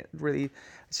I can't really, I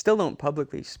still don't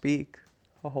publicly speak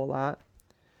a whole lot,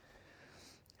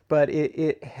 but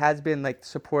it has been like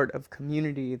support of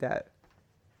community that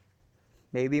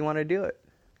made me want to do it.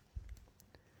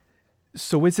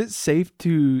 So is it safe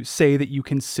to say that you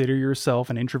consider yourself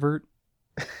an introvert?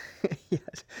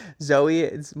 Yes, Zoe,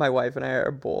 it's my wife, and I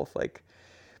are both like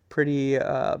pretty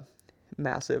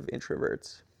massive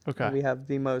introverts. Okay. We have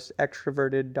the most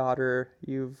extroverted daughter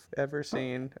you've ever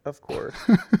seen, of course.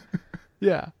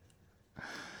 Yeah.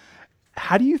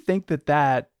 How do you think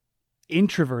that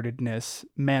introvertedness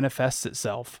manifests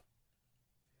itself?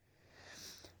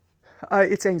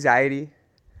 It's anxiety.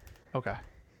 Okay.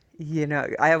 You know,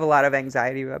 I have a lot of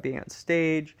anxiety about being on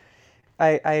stage.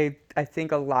 I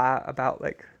think a lot about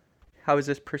like, how is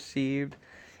this perceived?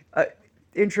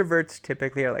 Introverts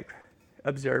typically are like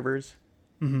observers.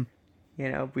 Mm-hmm. You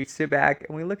know, we sit back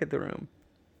and we look at the room.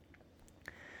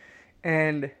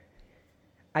 And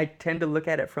I tend to look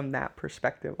at it from that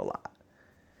perspective a lot.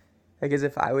 Like as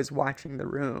if I was watching the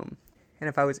room and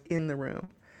if I was in the room.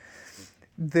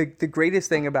 The greatest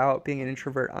thing about being an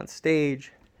introvert on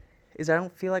stage is I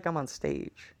don't feel like I'm on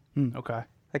stage. Okay.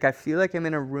 Like I feel like I'm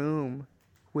in a room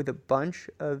with a bunch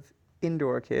of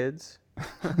indoor kids.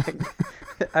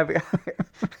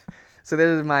 So this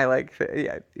is my like,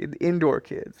 yeah, indoor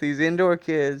kids. These indoor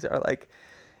kids are like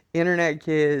internet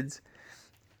kids,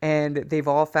 and they've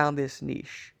all found this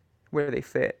niche where they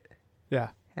fit. Yeah.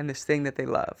 And this thing that they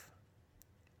love.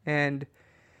 And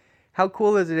how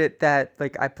cool is it that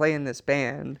like I play in this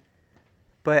band,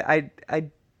 but I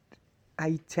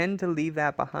tend to leave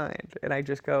that behind, and I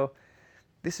just go,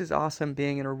 this is awesome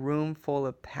being in a room full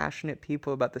of passionate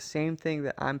people about the same thing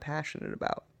that I'm passionate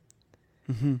about.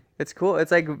 Mm-hmm. It's cool.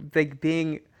 It's like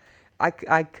being,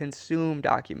 I consume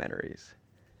documentaries,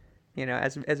 you know,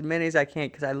 as many as I can,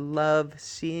 because I love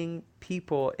seeing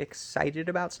people excited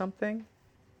about something.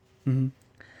 Mm-hmm.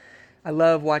 I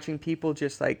love watching people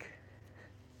just like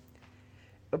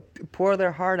pour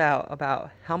their heart out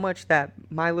about how much that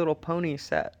My Little Pony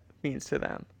set means to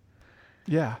them.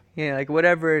 Yeah. You know, like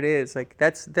whatever it is, like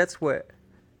that's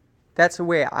the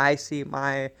way I see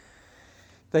my,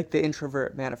 like the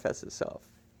introvert manifests itself,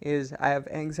 is I have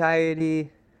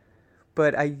anxiety,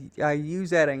 but I use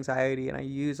that anxiety and I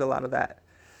use a lot of that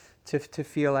to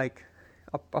feel like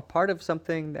a part of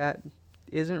something that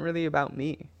isn't really about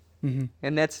me. Mm-hmm.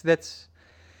 And that's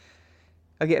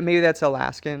again, maybe that's the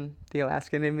Alaskan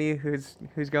in me who's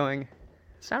going,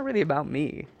 it's not really about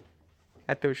me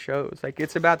at those shows. Like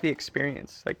it's about the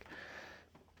experience. Like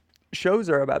shows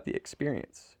are about the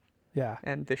experience. Yeah.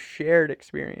 And the shared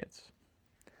experience.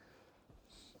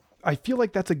 I feel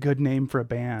like that's a good name for a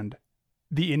band.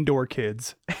 The Indoor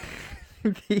Kids.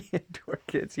 The Indoor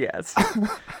Kids, yes.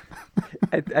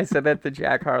 I said that to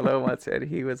Jack Harlow once, and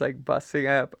he was like busting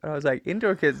up. And I was like,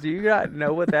 Indoor Kids, do you not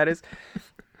know what that is?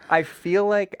 I feel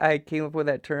like I came up with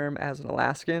that term as an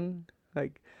Alaskan.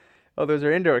 Like, oh, those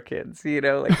are indoor kids, you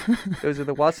know? Like, those are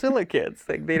the Wasilla kids.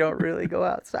 Like, they don't really go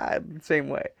outside the same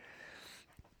way.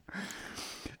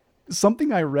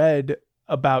 Something I read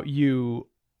about you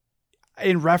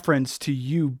in reference to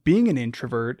you being an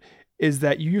introvert is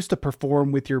that you used to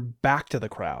perform with your back to the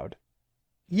crowd.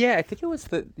 Yeah, I think it was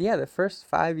the first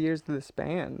 5 years of this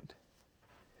band.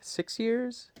 6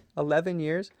 years? 11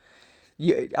 years?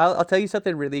 Yeah, I'll tell you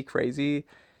something really crazy,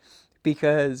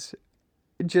 because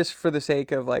just for the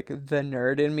sake of like the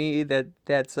nerd in me,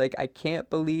 that's like, I can't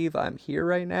believe I'm here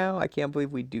right now. I can't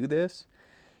believe we do this.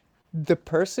 The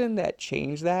person that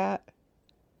changed that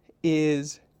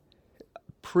is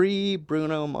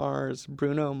pre-Bruno Mars.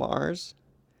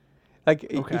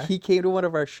 Like, okay. He came to one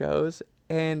of our shows,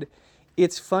 and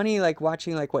it's funny like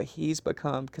watching like what he's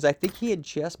become, because I think he had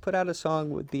just put out a song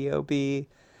with B.O.B.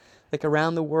 like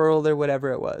Around the World or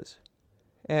whatever it was,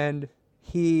 and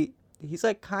he's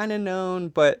like kind of known,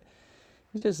 but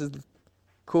he's just a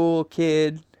cool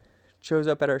kid. Shows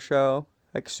up at our show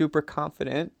like super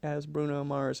confident, as Bruno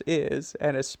Mars is,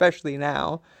 and especially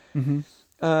now.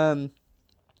 Mm-hmm.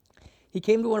 He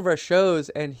came to one of our shows,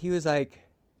 and he was like,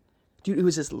 dude, it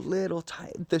was this little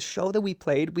tiny, the show that we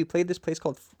played this place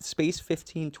called Space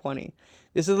 1520.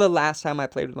 This is the last time I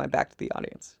played with my back to the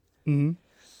audience. Mm-hmm.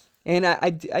 And I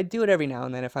do it every now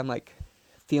and then if I'm like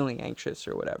feeling anxious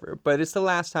or whatever, but it's the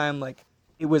last time like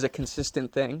it was a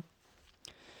consistent thing.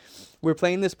 We're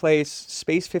playing this place,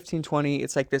 Space 1520.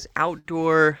 It's like this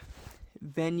outdoor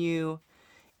venue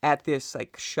at this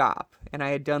like shop, and I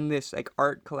had done this like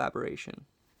art collaboration.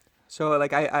 So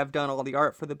like I've done all the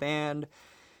art for the band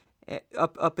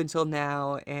up until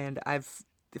now, and I've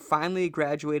finally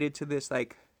graduated to this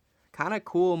like kind of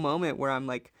cool moment where I'm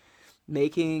like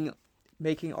making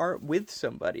art with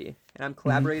somebody, and I'm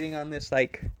collaborating on this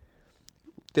like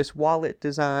this wallet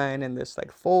design and this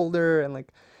like folder and like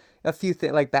a few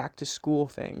things like back to school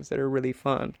things that are really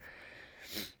fun.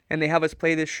 And they have us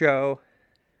play this show,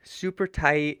 super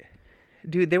tight.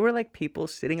 Dude, there were like people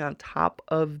sitting on top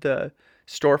of the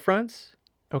storefronts.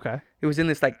 Okay. It was in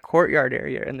this like courtyard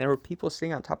area, and there were people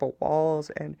sitting on top of walls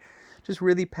and just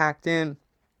really packed in.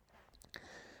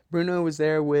 Bruno was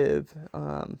there with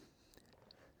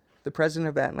the president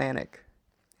of Atlantic,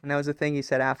 and that was the thing he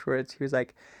said afterwards. He was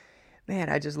like, man,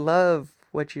 I just love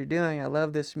what you're doing. I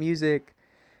love this music.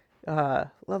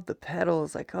 Love the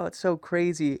pedals. Like, oh, it's so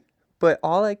crazy. But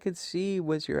all I could see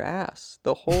was your ass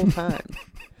the whole time.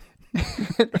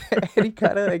 And he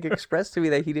kind of like expressed to me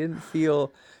that he didn't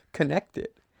feel connected.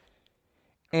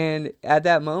 And at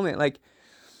that moment, like,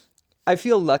 I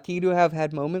feel lucky to have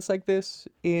had moments like this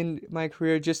in my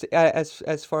career, just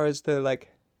as far as the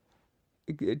like,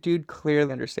 dude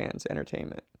clearly understands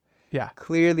entertainment. Yeah.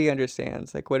 Clearly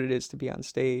understands like what it is to be on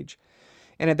stage.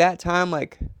 And at that time,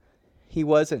 like, he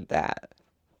wasn't that.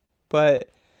 But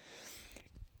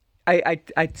I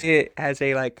see it as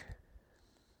a like,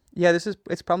 yeah,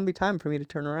 it's probably time for me to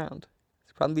turn around.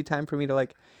 It's probably time for me to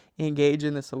like engage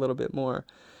in this a little bit more.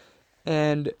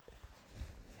 And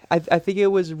I think it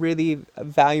was really a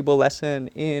valuable lesson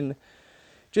in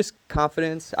just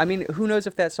confidence. I mean, who knows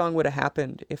if that song would have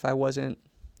happened if I wasn't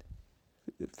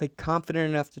like confident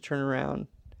enough to turn around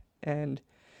and,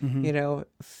 you know,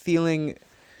 feeling,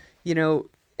 you know,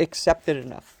 accepted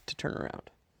enough to turn around.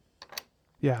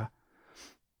 Yeah.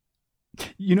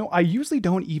 You know, I usually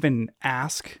don't even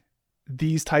ask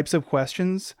these types of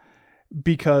questions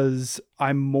because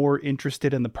I'm more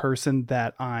interested in the person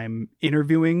that I'm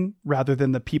interviewing rather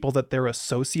than the people that they're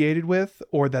associated with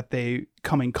or that they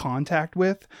come in contact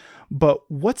with. But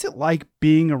what's it like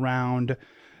being around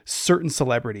certain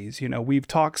celebrities? You know, we've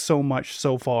talked so much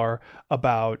so far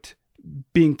about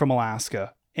being from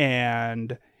Alaska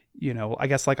and, you know, I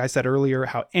guess like I said earlier,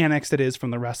 how annexed it is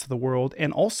from the rest of the world,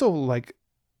 and also like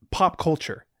pop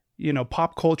culture. You know,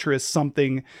 pop culture is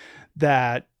something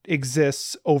that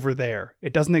exists over there.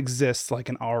 It doesn't exist like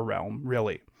in our realm,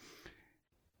 really.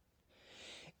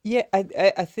 Yeah,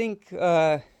 I think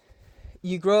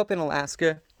you grow up in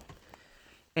Alaska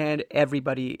and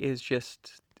everybody is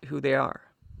just who they are.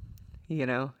 You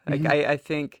know, like I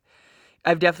think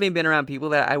I've definitely been around people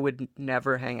that I would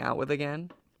never hang out with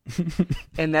again.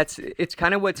 And it's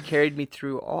kind of what's carried me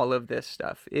through all of this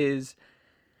stuff is,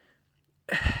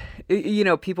 you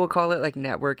know, people call it like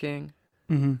networking.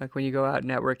 Like when you go out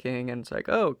networking and it's like,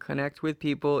 oh, connect with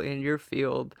people in your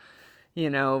field, you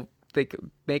know, like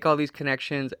make all these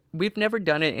connections. We've never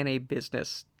done it in a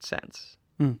business sense.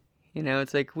 You know,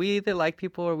 it's like we either like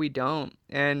people or we don't.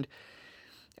 And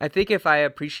I think if I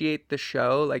appreciate the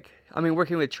show, like, I mean,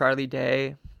 working with Charlie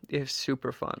Day is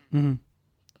super fun.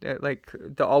 Like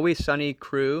the Always Sunny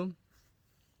crew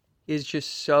is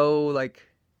just so like,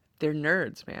 they're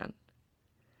nerds, man.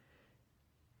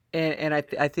 And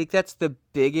I think that's the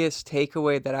biggest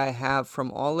takeaway that I have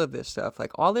from all of this stuff.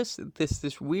 Like all this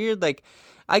weird, like,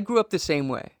 I grew up the same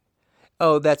way.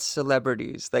 Oh, that's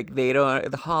celebrities. Like they don't,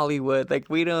 the Hollywood, like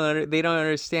they don't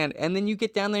understand. And then you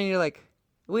get down there and you're like,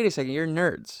 wait a second, you're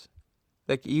nerds.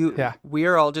 Like we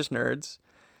are all just nerds.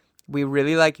 We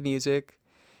really like music.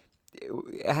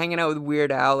 Hanging out with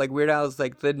Weird Al, like Weird Al is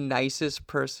like the nicest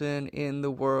person in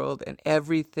the world and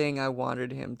everything I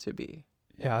wanted him to be.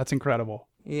 Yeah, that's incredible.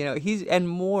 You know, and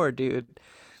more, dude.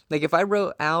 Like if I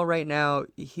wrote Al right now,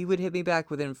 he would hit me back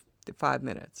within 5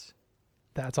 minutes.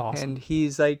 That's awesome. And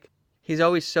he's like, he's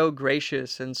always so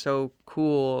gracious and so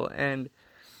cool. And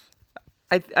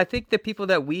I think the people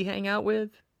that we hang out with,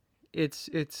 it's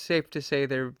safe to say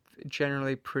they're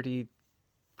generally pretty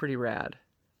rad.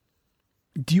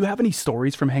 Do you have any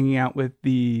stories from hanging out with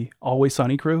the Always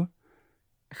Sunny crew?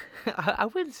 I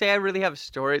wouldn't say I really have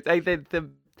stories. Like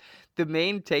the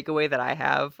main takeaway that I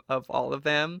have of all of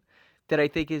them that I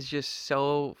think is just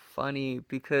so funny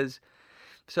because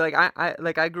so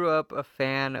like I grew up a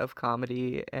fan of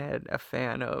comedy and a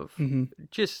fan of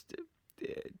just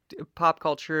pop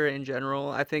culture in general.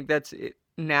 I think it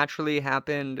naturally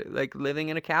happened like living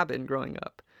in a cabin growing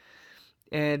up.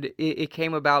 And it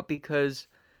came about because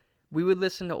we would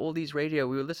listen to oldies radio.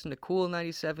 We would listen to Cool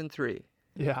 97.3.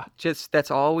 Yeah. Just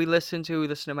that's all we listened to. We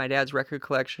listened to my dad's record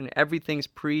collection. Everything's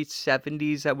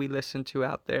pre-70s that we listened to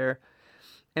out there.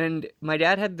 And my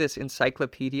dad had this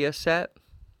encyclopedia set,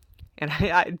 and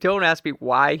I don't ask me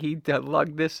why he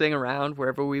lugged this thing around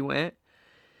wherever we went,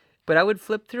 but I would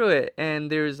flip through it,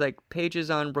 and there's like pages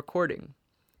on recording,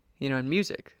 and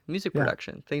music Yeah.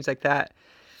 production, things like that.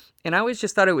 And I always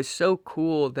just thought it was so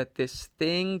cool that this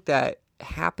thing that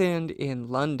happened in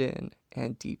London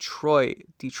and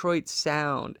Detroit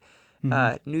sound,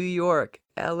 New York,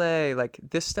 LA, like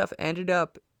this stuff ended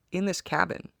up in this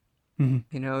cabin.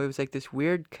 It was like this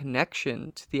weird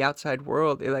connection to the outside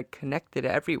world. It like connected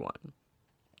everyone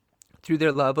through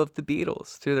their love of the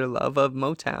Beatles, through their love of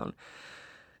Motown,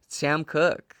 Sam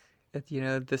Cooke,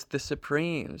 the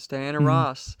Supremes, Diana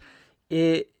Ross.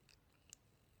 It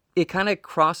kind of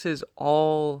crosses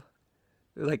all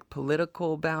like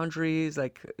political boundaries,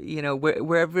 like,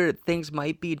 wherever things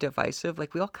might be divisive,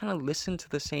 like we all kind of listen to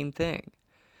the same thing.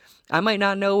 I might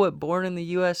not know what Born in the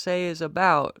USA is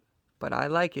about, but I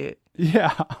like it.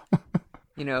 Yeah.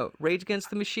 Rage Against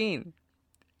the Machine.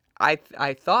 I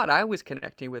thought I was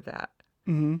connecting with that.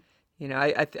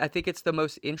 I think it's the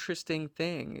most interesting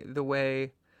thing, the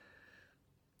way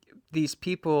these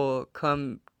people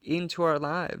come into our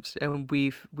lives and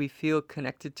we feel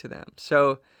connected to them.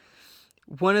 So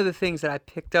one of the things that I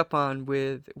picked up on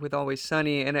with Always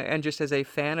Sunny, and just as a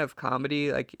fan of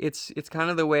comedy, like it's kind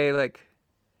of the way like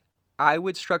I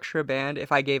would structure a band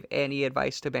if I gave any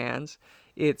advice to bands.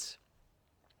 It's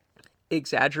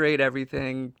exaggerate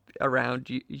everything around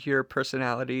your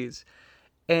personalities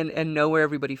and know where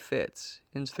everybody fits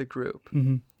into the group.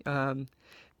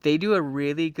 They do a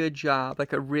really good job,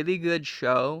 like a really good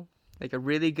show, like a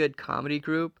really good comedy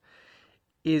group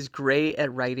is great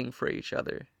at writing for each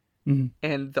other.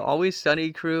 And the Always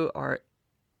Sunny crew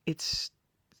it's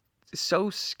so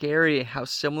scary how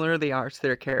similar they are to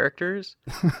their characters.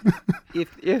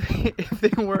 if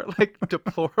they weren't like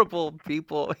deplorable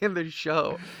people in the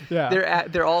show,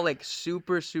 they're all like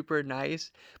super, super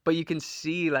nice, but you can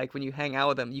see, like, when you hang out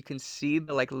with them, you can see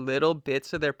the like little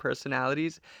bits of their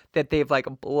personalities that they've like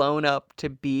blown up to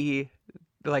be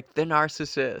like the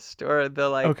narcissist or the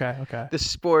like Okay. the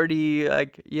sporty,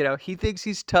 like, he thinks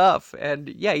he's tough, and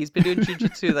yeah, he's been doing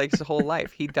jiu-jitsu like his whole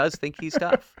life. He does think he's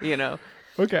tough.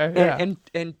 Okay. Yeah.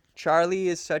 And Charlie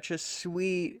is such a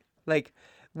sweet, like,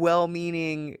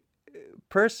 well-meaning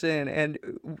person, and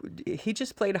he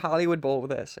just played Hollywood Bowl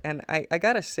with us, and I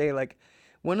gotta say, like,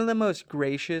 one of the most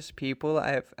gracious people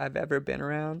I've ever been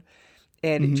around,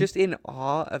 and just in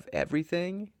awe of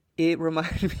everything. It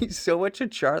reminded me so much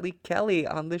of Charlie Kelly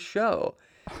on the show.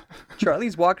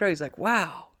 Charlie's walking around, he's like,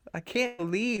 wow, I can't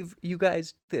believe you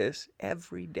guys do this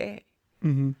every day.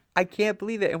 I can't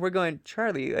believe it. And we're going,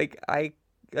 Charlie,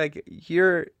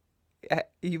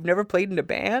 you've never played in a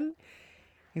band?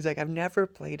 He's like, I've never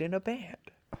played in a band.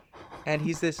 And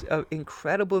he's this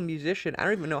incredible musician. I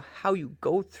don't even know how you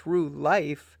go through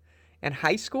life. And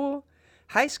high school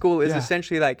is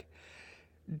essentially like,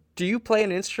 do you play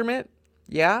an instrument?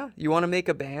 Yeah? You want to make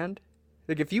a band?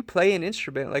 Like, if you play an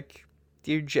instrument, like,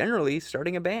 you're generally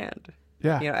starting a band.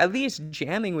 Yeah. At least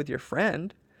jamming with your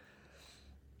friend.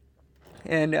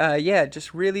 And,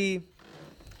 just really,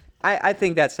 I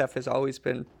think that stuff has always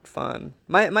been fun.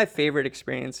 My favorite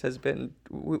experience has been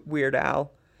Weird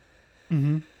Al.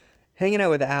 Hanging out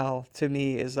with Al, to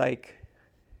me, is like,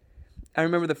 I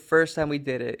remember the first time we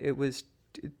did it, it was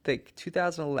like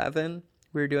 2011.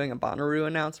 We were doing a Bonnaroo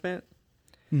announcement.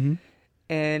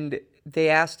 And they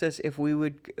asked us if we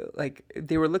would, like,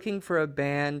 they were looking for a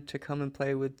band to come and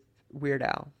play with Weird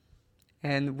Al.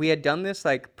 And we had done this,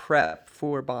 like, prep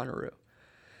for Bonnaroo,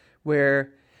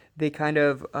 where they kind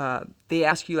of, they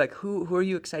ask you, like, who are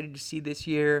you excited to see this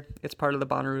year? It's part of the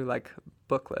Bonnaroo, like,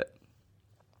 booklet.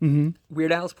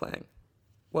 Weird Al's playing.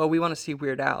 Well, we want to see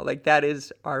Weird Al. Like, that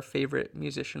is our favorite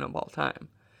musician of all time.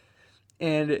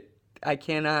 And I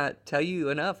cannot tell you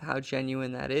enough how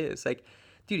genuine that is. Like,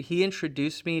 dude, he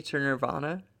introduced me to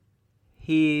Nirvana.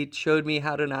 He showed me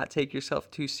how to not take yourself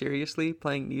too seriously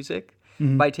playing music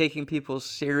by taking people's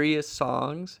serious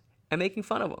songs and making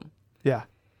fun of them. Yeah.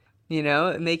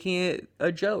 Making it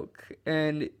a joke.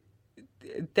 And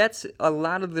that's a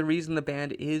lot of the reason the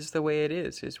band is the way it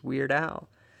is Weird Al.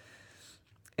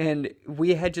 And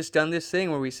we had just done this thing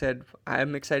where we said,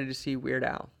 I'm excited to see Weird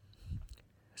Al.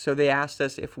 So they asked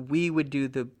us if we would do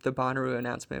the Bonnaroo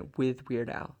announcement with Weird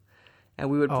Al. And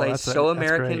we would play So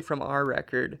American from our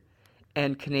record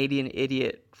and Canadian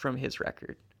Idiot from his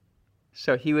record.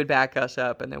 So he would back us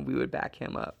up and then we would back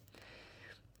him up.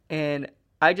 And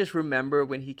I just remember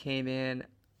when he came in,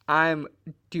 I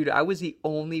was the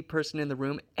only person in the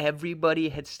room. Everybody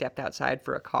had stepped outside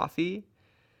for a coffee.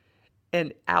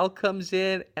 and Al comes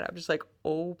in, and I'm just like,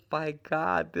 oh my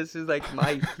God, this is like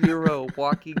my hero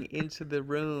walking into the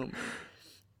room.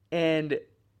 And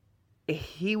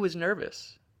he was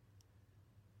nervous.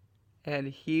 And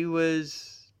he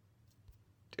was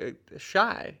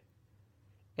shy.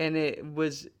 And it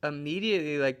was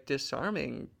immediately like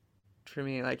disarming for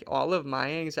me. Like all of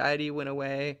my anxiety went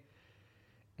away.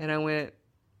 And I went,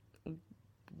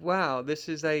 wow, this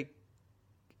is like,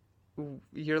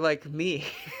 you're like me.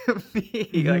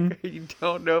 Like, you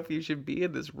don't know if you should be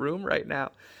in this room right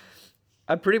now.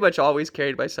 I pretty much always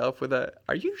carried myself with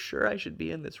are you sure I should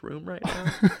be in this room right now?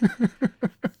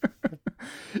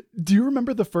 Do you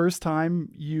remember the first time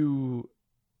you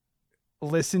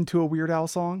listened to a Weird Al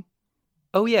song?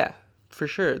 Oh yeah, for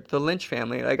sure. The Lynch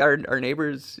family, like our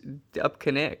neighbors up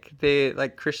Kinnick, they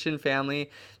like Christian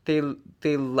family, they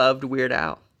loved Weird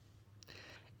Al.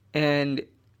 And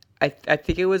I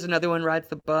think it was another one, Ride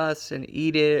the Bus and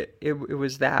Eat It. It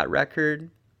was that record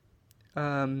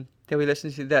that we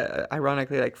listened to, that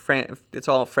ironically, like it's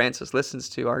all Frances listens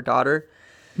to, our daughter.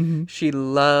 Mm-hmm. She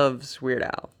loves Weird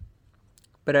Al.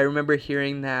 But I remember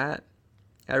hearing that.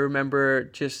 I remember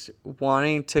just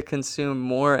wanting to consume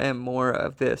more and more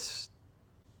of this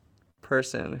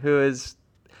person who is,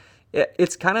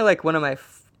 it's kind of like one of my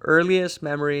earliest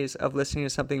memories of listening to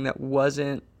something that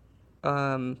wasn't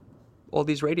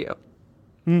oldies radio.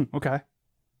 Okay.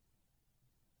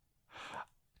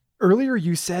 Earlier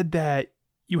you said that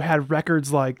you had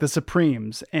records like The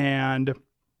Supremes, and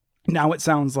now it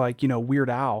sounds like, Weird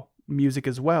Al music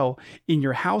as well in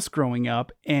your house growing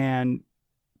up. And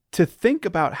to think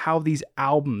about how these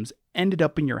albums ended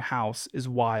up in your house is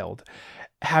wild.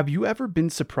 Have you ever been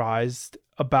surprised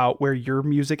about where your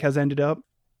music has ended up?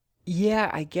 Yeah,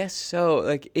 I guess so.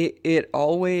 Like it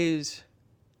always,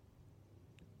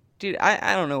 dude,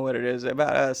 I don't know what it is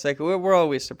about us. Like we're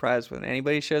always surprised when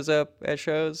anybody shows up at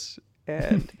shows,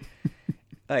 and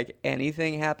like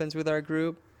anything happens with our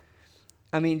group.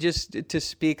 I mean, just to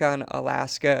speak on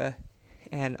Alaska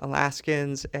and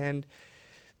Alaskans and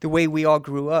the way we all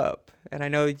grew up. And I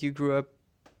know you grew up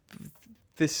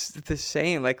the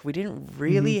same. Like we didn't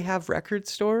really have record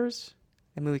stores.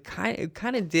 I mean, we kind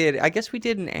of did. I guess we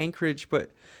did in Anchorage,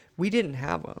 but we didn't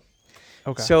have them.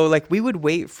 Okay. So like we would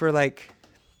wait for like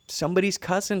somebody's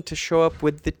cousin to show up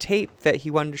with the tape that he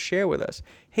wanted to share with us.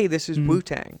 Hey, this is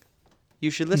Wu-Tang.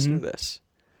 You should listen to this.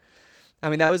 I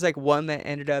mean, that was like one that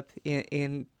ended up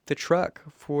in the truck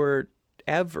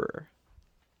forever.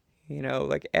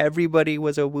 Like everybody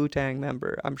was a Wu-Tang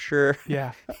member, I'm sure.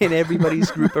 Yeah. In everybody's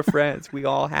group of friends, we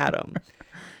all had them.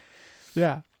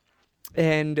 Yeah.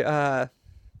 And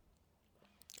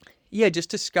just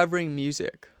discovering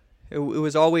music. It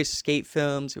was always skate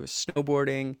films. It was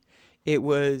snowboarding. It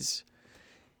was,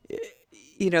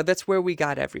 that's where we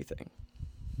got everything.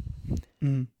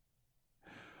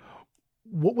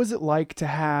 What was it like to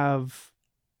have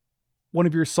one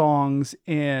of your songs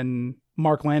in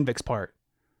Mark Landvic's part?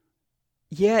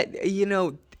 Yeah,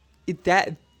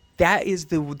 that is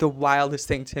the wildest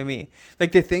thing to me.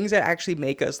 Like the things that actually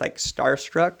make us like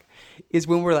starstruck is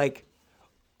when we're like,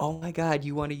 oh my God,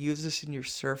 you want to use this in your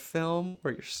surf film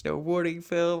or your snowboarding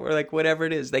film or like whatever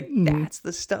it is. Like that's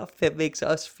the stuff that makes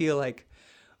us feel like,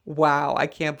 wow, I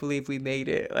can't believe we made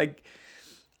it. Like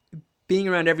being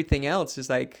around everything else is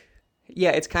like,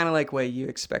 yeah, it's kind of like what you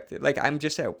expected. Like I'm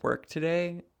just at work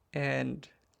today and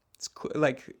it's cool.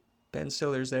 Like Ben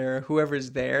Stiller's there,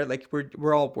 whoever's there, like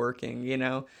we're all working,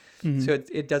 so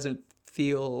it doesn't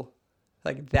feel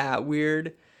like that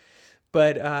weird.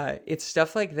 But it's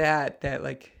stuff like that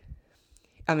like,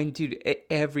 I mean, dude,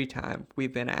 every time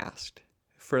we've been asked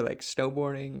for like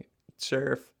snowboarding,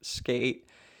 surf, skate,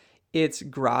 it's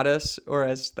gratis or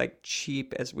as like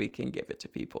cheap as we can give it to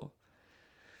people.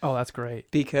 Oh, that's great.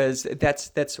 Because that's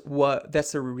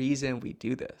the reason we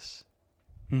do this.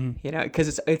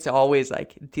 Because it's always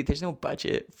like, dude, there's no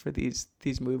budget for these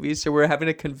movies, so we're having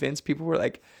to convince people. We're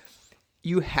like,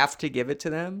 you have to give it to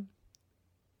them.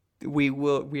 We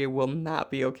will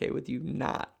not be okay with you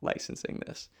not licensing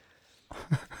this.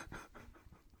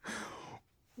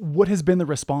 What has been the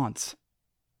response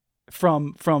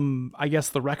from I guess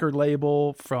the record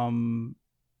label, from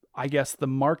I guess the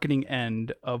marketing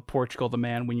end of Portugal the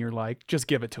Man, when you're like, just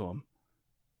give it to him?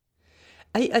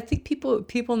 I think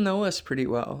people know us pretty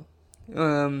well.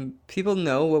 People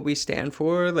know what we stand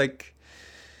for. Like,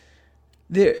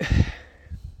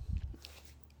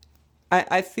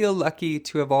 I feel lucky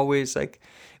to have always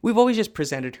we've always just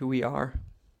presented who we are,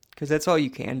 because that's all you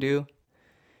can do.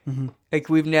 Like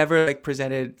we've never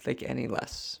presented any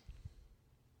less.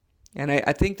 And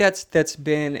I think that's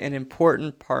been an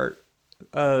important part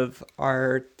of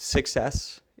our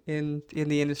success in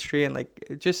the industry, and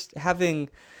like just having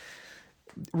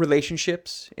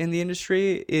relationships in the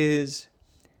industry is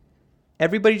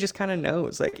everybody just kind of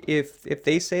knows, like if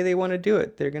they say they want to do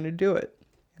it, they're going to do it,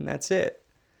 and that's it.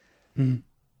 Mhm.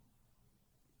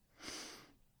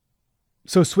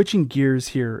 So switching gears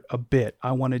here a bit,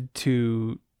 I wanted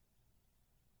to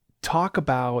talk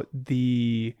about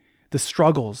the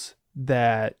struggles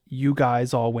that you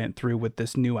guys all went through with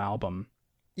this new album.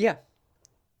 Yeah.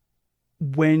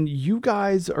 When you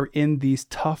guys are in these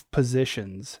tough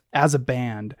positions as a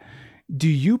band, do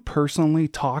you personally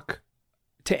talk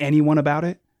to anyone about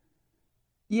it?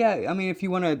 Yeah, I mean, if you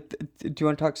want to, do you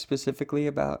want to talk specifically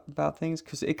about things?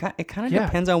 Because it kind of Yeah.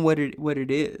 depends on what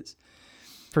it is.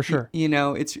 For sure. You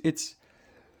know, it's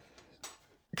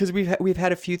because we've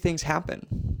had a few things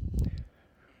happen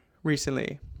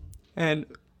recently, and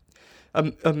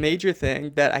a major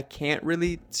thing that I can't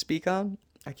really speak on.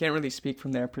 I can't really speak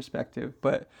from their perspective,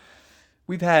 but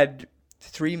we've had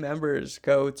 3 members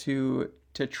go into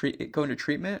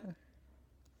treatment.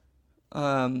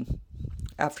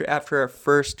 After our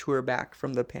first tour back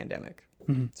from the pandemic.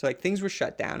 Mm-hmm. So like things were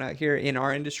shut down out here in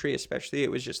our industry, especially.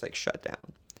 It was just like shut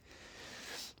down.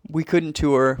 We couldn't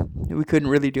tour. We couldn't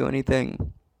really do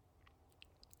anything.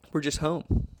 We're just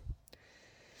home.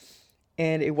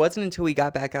 And it wasn't until we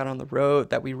got back out on the road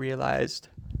that we realized,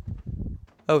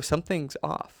 oh, something's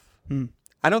off. Mm.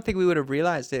 I don't think we would have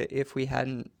realized it if we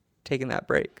hadn't taken that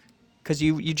break. Because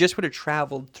you just would have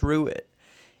traveled through it.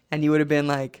 And you would have been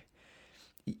like,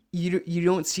 you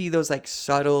don't see those like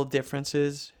subtle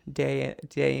differences day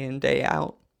in, day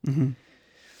out. Mm-hmm.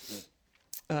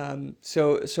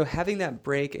 So having that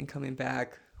break and coming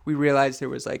back, we realized there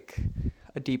was like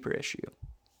a deeper issue.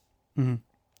 Mm-hmm.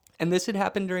 And this had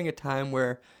happened during a time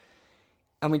where,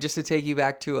 I mean, just to take you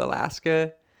back to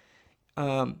Alaska,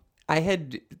 I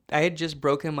had just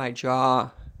broken my jaw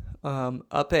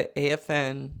up at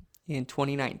AFN in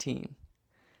 2019.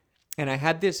 And I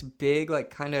had this big, like,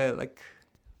 kind of like,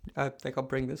 I think I'll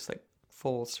bring this like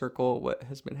full circle what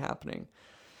has been happening.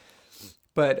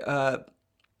 But I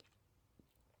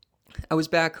was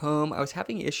back home. I was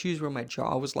having issues where my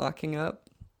jaw was locking up.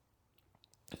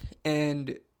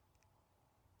 And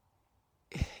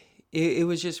it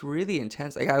was just really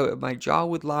intense. Like my jaw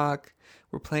would lock.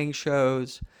 We're playing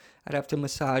shows. I'd have to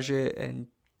massage it and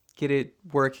get it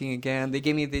working again. They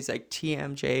gave me these like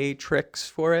TMJ tricks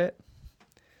for it.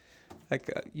 Like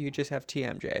you just have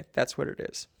TMJ. That's what it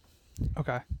is.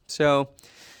 Okay. So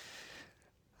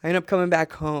I end up coming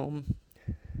back home.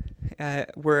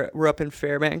 We're up in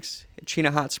Fairbanks,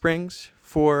 Chena Hot Springs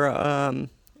for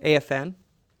AFN.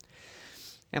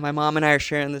 And my mom and I are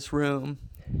sharing this room.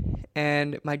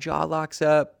 And my jaw locks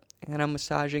up and I'm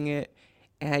massaging it.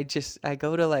 And I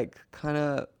go to like kind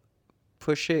of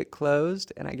push it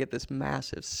closed and I get this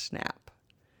massive snap.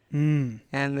 Mm.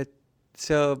 And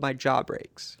so my jaw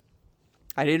breaks.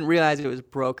 I didn't realize it was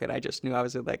broken. I just knew I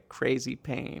was in like crazy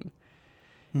pain.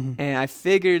 Mm-hmm. And I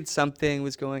figured something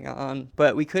was going on,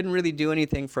 but we couldn't really do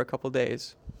anything for a couple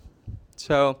days.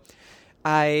 So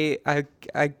I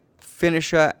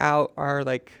finish out our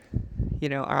like, you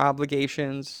know, our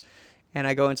obligations, and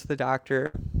I go into the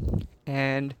doctor,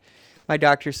 and my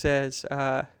doctor says,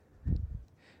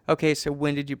 okay, so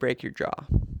when did you break your jaw?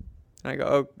 And I go,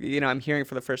 oh, you know, I'm hearing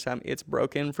for the first time it's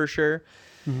broken for sure.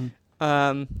 Mm-hmm.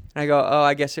 And I go, oh,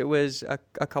 I guess it was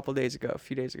a couple days ago, a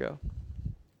few days ago.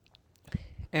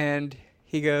 And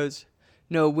he goes,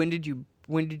 no, when did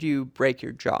you break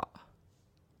your jaw?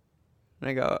 And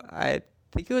I go, I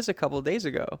think it was a couple days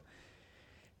ago.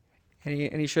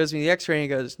 And he shows me the x-ray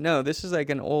and he goes, no, this is like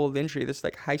an old injury. This is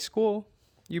like high school.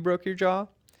 You broke your jaw.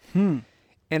 And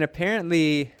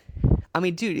apparently, I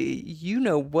mean, dude, you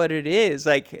know what it is.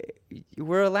 Like,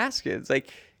 we're Alaskans. Like,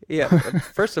 yeah,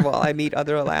 first of all, I meet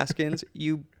other Alaskans.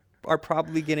 You are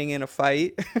probably getting in a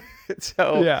fight.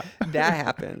 So yeah. That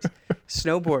happens.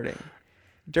 Snowboarding,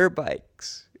 dirt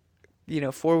bikes, you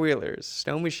know, 4-wheelers,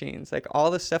 snow machines, like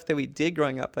all the stuff that we did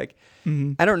growing up. Like,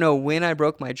 I don't know when I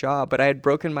broke my jaw, but I had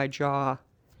broken my jaw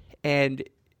and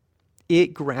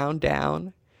it ground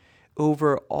down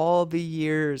over all the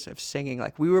years of singing.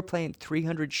 Like, we were playing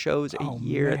 300 shows a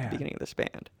year at the beginning of this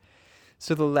band.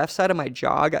 So the left side of my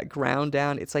jaw got ground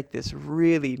down. It's like this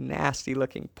really nasty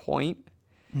looking point.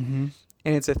 Mm-hmm.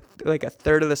 And it's like a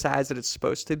third of the size that it's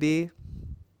supposed to be.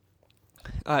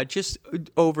 Just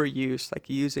overuse, like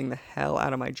using the hell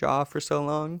out of my jaw for so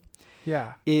long.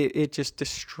 Yeah. It just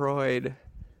destroyed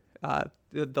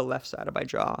the left side of my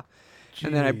jaw. Jeez.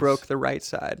 And then I broke the right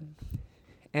side.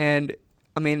 And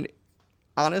I mean,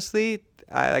 honestly,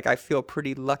 I feel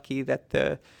pretty lucky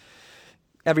that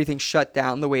everything shut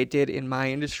down the way it did in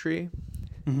my industry.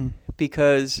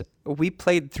 because we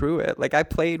played through it. Like, I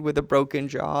played with a broken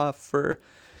jaw for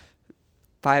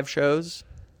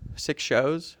 6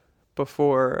 shows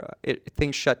before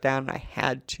things shut down, and I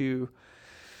had to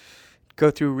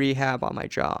go through rehab on my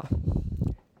jaw.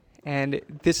 And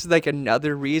this is like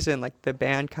another reason, like, the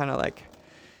band kind of like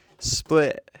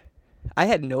split. I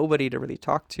had nobody to really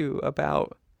talk to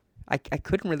about. I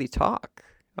couldn't really talk.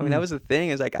 I mean, that was the thing,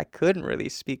 is like I couldn't really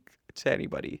speak to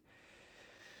anybody.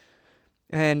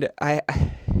 And I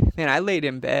laid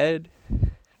in bed.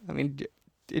 I mean,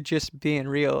 just being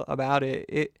real about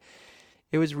it,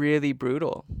 it was really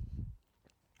brutal.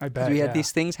 I bet. We had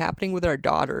these things happening with our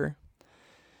daughter.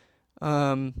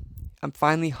 I'm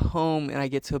finally home, and I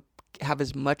get to have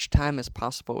as much time as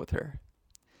possible with her.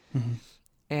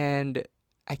 And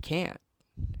I can't,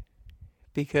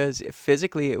 because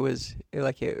physically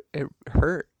it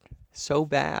hurt so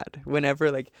bad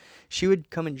whenever, like, she would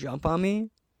come and jump on me,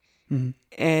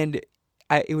 and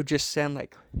it would just send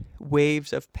like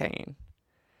waves of pain.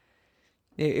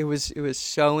 It was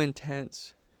so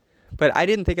intense, but I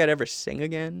didn't think I'd ever sing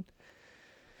again.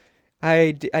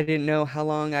 I didn't know how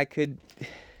long I could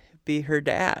be her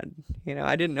dad.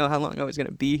 I didn't know how long I was going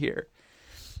to be here.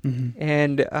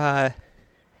 And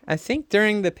I think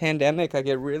during the pandemic, I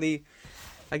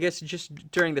guess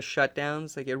just during the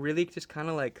shutdowns, like, it really just kind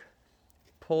of like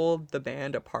pulled the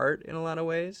band apart in a lot of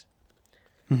ways.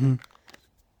 And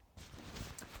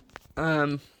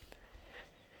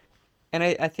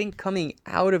I think coming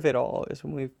out of it all is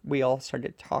when we all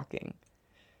started talking.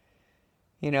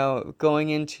 Going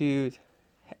into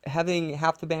having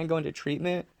half the band go into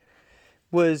treatment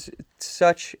was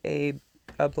such a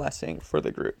blessing for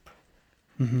the group.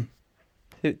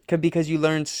 Because you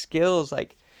learn skills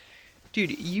like,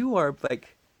 dude, you are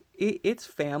like, it's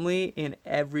family in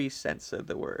every sense of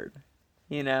the word.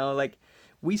 Like,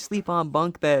 we sleep on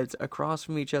bunk beds across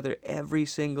from each other every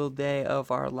single day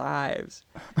of our lives.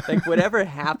 Like, whatever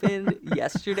happened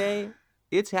yesterday,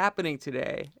 it's happening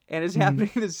today. And it's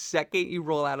happening the second you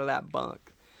roll out of that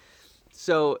bunk.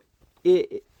 So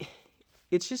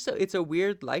it's a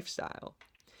weird lifestyle.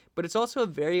 But it's also a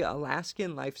very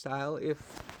Alaskan lifestyle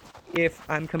if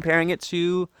I'm comparing it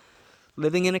to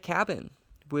living in a cabin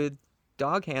with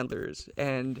dog handlers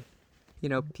and,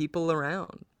 people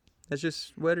around. That's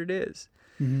just what it is.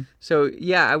 So,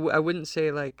 yeah, I wouldn't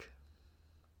say, like,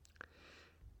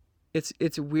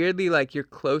 it's weirdly like you're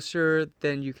closer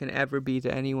than you can ever be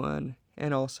to anyone,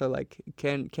 and also, like,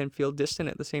 can feel distant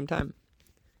at the same time.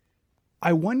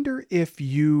 I wonder if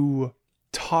you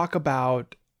talk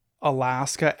about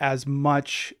Alaska as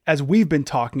much as we've been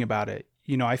talking about it.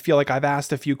 I feel like I've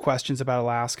asked a few questions about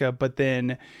Alaska, but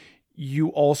then you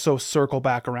also circle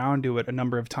back around to it a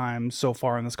number of times so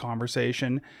far in this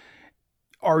conversation.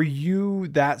 Are you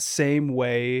that same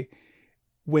way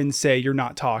when, say, you're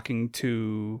not talking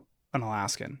to an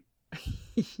Alaskan?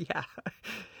 Yeah.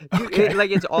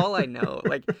 It's all I know.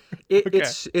 Like,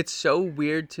 it's so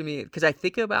weird to me because I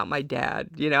think about my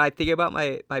dad. I think about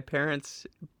my parents,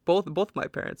 both my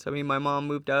parents. I mean, my mom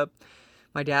moved up.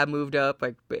 My dad moved up,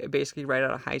 like, basically right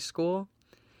out of high school.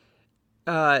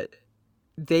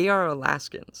 They are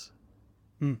Alaskans.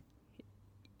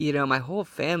 My whole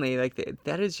family, like,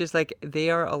 that is just, like,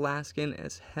 they are Alaskan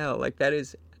as hell. Like, that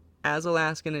is as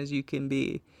Alaskan as you can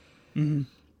be. And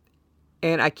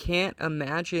I can't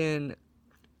imagine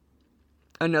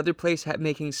another place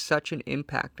making such an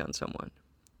impact on someone.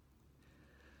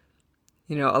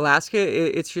 Alaska,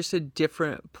 it's just a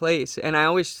different place. And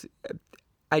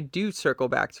I do circle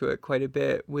back to it quite a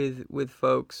bit with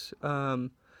folks.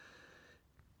 And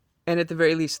at the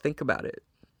very least, think about it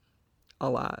a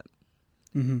lot.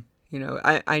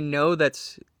 I know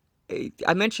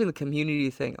I mention the community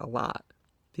thing a lot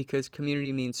because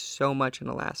community means so much in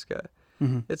Alaska.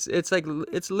 It's like,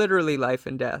 it's literally life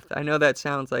and death. I know that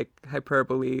sounds like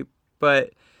hyperbole,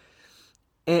 but,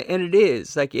 and it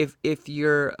is, like, if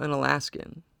you're an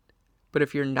Alaskan, but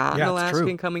if you're not an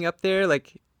Alaskan coming up there,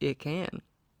 like, it can.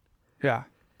 Yeah.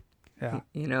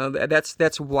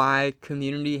 That's why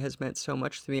community has meant so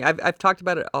much to me. I've talked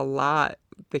about it a lot,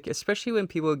 like, especially when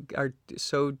people are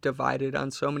so divided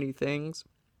on so many things.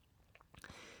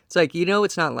 It's like,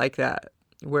 it's not like that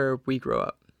where we grow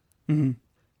up. And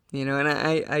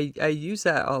I use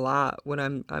that a lot when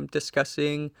I'm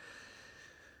discussing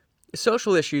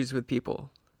social issues with people.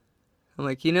 I'm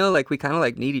like, like, we kind of,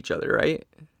 like, need each other, right?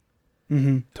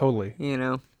 Totally.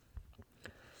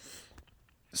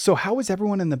 So how is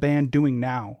everyone in the band doing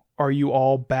now? Are you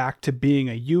all back to being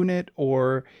a unit,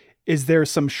 or is there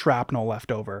some shrapnel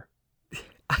left over?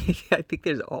 I think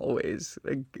there's always,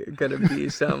 like, gonna be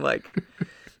some, like,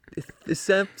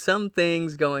 some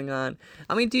things going on.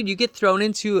 I mean, dude, you get thrown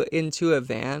into a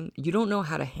van. You don't know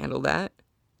how to handle that.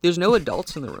 There's no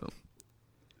adults in the room.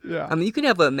 Yeah. I mean, you could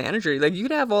have a manager, like you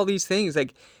could have all these things.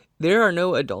 Like there are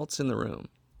no adults in the room,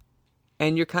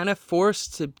 and you're kind of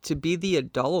forced to be the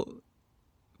adult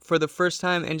for the first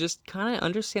time, and just kind of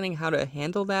understanding how to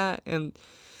handle that and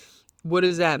what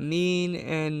does that mean.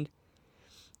 And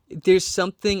there's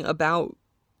something about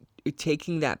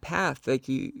taking that path. Like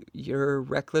you're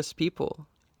reckless people.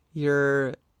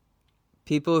 You're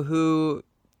people who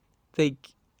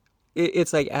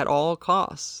it's like at all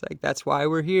costs. Like that's why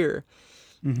we're here.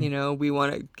 Mm-hmm. You know, we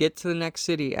want to get to the next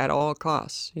city at all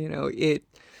costs. You know,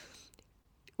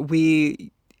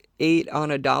 we ate on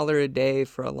 $1 a day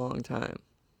for a long time.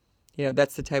 You know,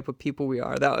 that's the type of people we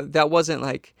are. That wasn't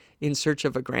like in search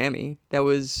of a Grammy. That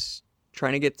was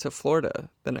trying to get to Florida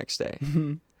the next day.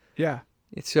 Mm-hmm. Yeah.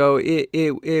 So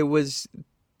it was,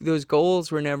 those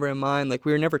goals were never in mind. Like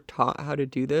we were never taught how to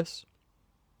do this.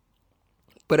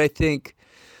 But I think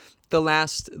the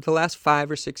last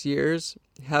 5 or 6 years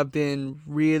have been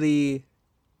really,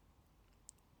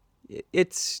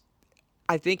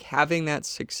 I think having that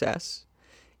success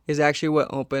is actually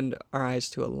what opened our eyes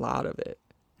to a lot of it.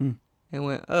 And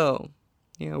went, oh,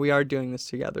 you know, we are doing this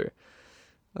together.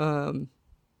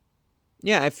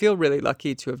 Yeah, I feel really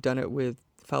lucky to have done it with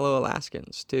fellow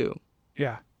Alaskans too.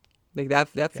 Yeah. Like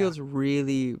that feels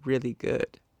really, really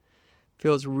good.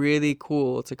 Feels really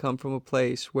cool to come from a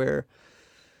place where,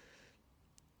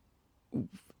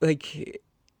 like,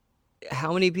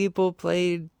 how many people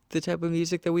played the type of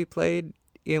music that we played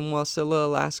in Wasilla,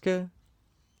 Alaska?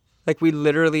 Like, we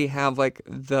literally have like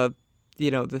the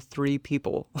 3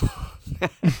 people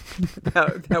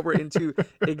that were into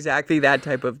exactly that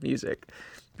type of music.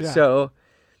 Yeah. So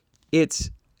it's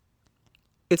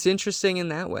interesting in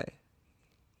that way,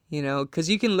 you know, because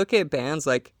you can look at bands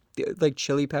like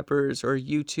Chili Peppers or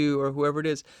U2 or whoever it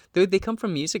is. They come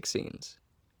from music scenes.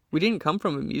 We didn't come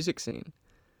from a music scene.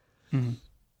 Mm-hmm.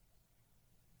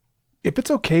 If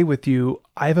it's okay with you,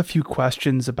 I have a few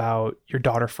questions about your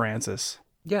daughter, Frances.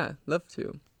 Yeah, love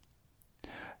to.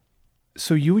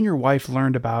 So you and your wife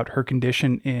learned about her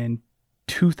condition in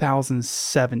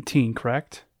 2017,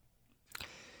 correct?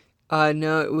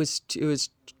 No, it was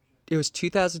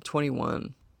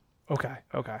 2021. Okay.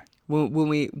 When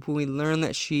we learned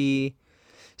that she,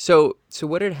 so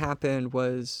what had happened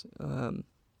was,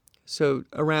 so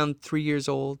around 3 years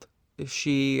old,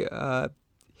 she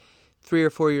 3 or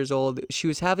 4 years old, she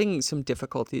was having some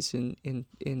difficulties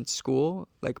in school,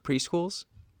 like preschools,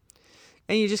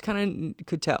 and you just kind of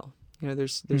could tell. You know,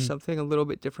 there's something a little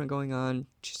bit different going on.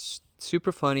 She's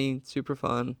super funny, super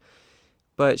fun,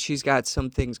 but she's got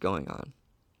some things going on.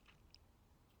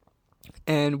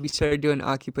 And we started doing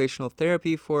occupational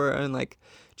therapy for her, and like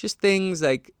just things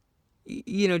like,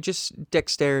 you know, just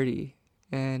dexterity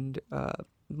and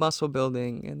muscle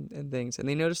building and things. And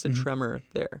they noticed a tremor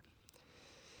there.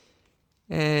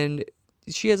 And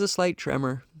she has a slight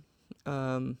tremor.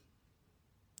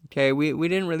 Okay, we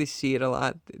didn't really see it a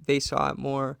lot. They saw it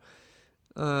more.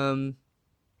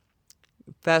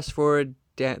 Fast forward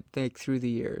through the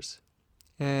years,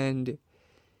 and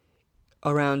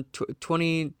around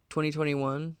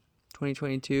 2021,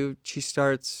 2022, she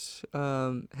starts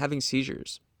having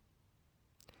seizures.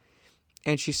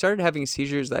 And she started having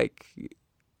seizures like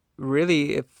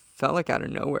really, it felt like out of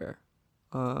nowhere.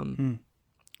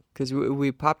 Because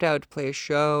we popped out to play a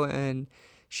show, and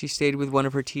she stayed with one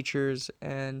of her teachers,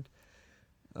 and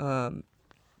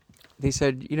they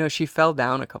said, you know, she fell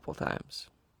down a couple times.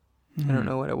 I don't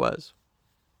know what it was.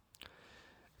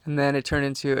 And then it turned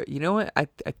into, you know what? I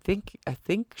think I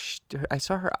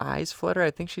saw her eyes flutter.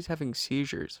 I think she's having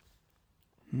seizures.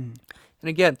 And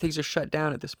again, things are shut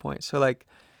down at this point. So like,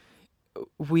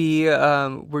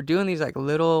 we're doing these like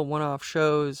little one-off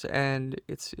shows, and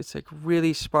it's like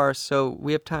really sparse. So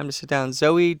we have time to sit down.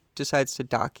 Zoey decides to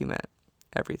document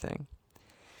everything,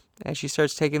 and she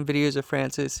starts taking videos of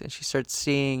Frances, and she starts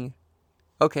seeing,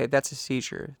 okay, that's a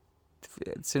seizure.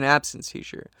 It's an absent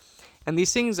seizure. And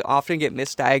these things often get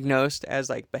misdiagnosed as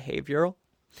like behavioral,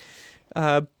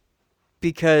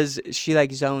 because she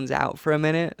like zones out for a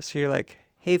minute. So you're like,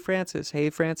 hey, Frances, hey,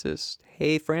 Frances,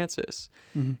 hey, Frances.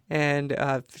 And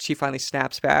she finally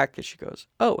snaps back, and she goes,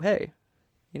 oh, hey,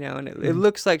 you know, and it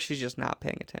looks like she's just not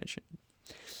paying attention.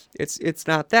 It's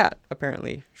not that.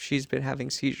 Apparently she's been having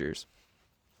seizures.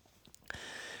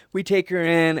 We take her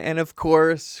in, and of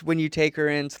course, when you take her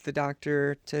into the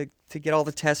doctor to get all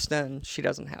the tests done, she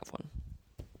doesn't have one.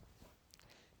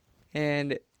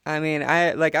 And I mean,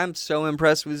 I'm so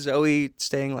impressed with Zoey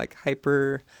staying like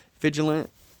hyper vigilant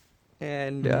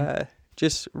and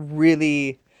just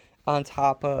really on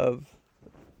top of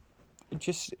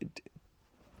just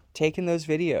taking those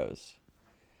videos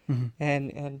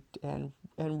and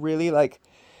really like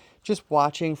just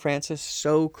watching Frances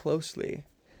so closely,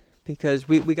 because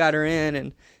we got her in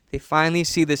and they finally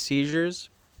see the seizures.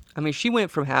 I mean, she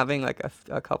went from having like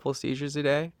a couple seizures a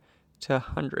day to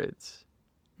hundreds.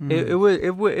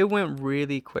 It went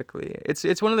really quickly.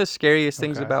 It's one of the scariest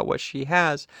things about what she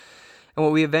has, and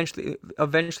what we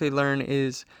eventually learn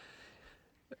is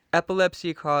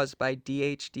epilepsy caused by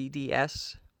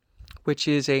DHDDS, which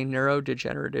is a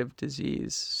neurodegenerative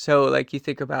disease. So like you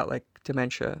think about like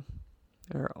dementia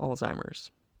or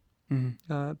Alzheimer's,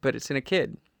 but it's in a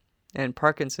kid, and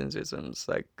Parkinson's,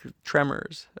 like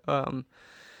tremors,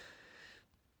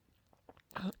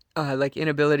 like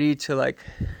inability to like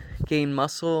gain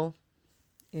muscle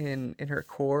in her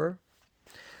core.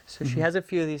 So she has a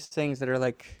few of these things that are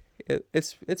like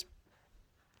it's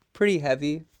pretty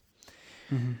heavy,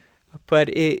 but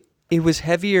it was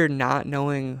heavier not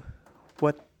knowing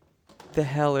what the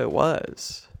hell it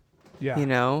was. Yeah. You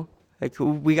know, like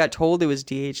we got told it was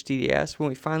DHDDS. When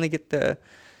we finally get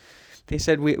they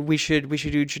said we should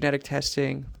do genetic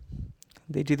testing.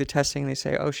 They do the testing. They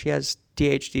say, oh, she has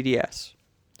DHDDS.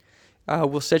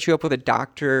 We'll set you up with a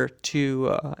doctor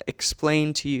to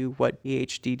explain to you what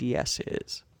DHDDS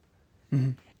is.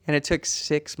 And it took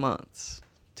 6 months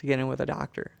to get in with a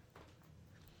doctor.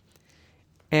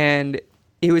 And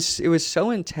it was so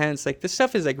intense. Like this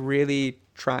stuff is like really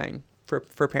trying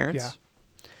for parents.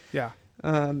 Yeah.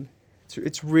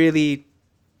 It's really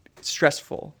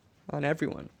stressful on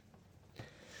everyone.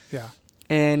 Yeah.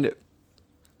 And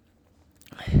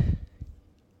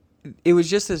it was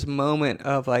just this moment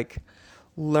of like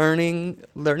learning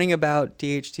about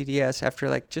DHDDS after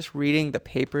like just reading the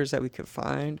papers that we could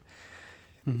find.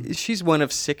 She's one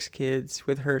of 6 kids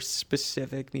with her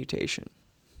specific mutation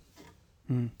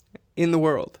in the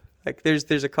world. Like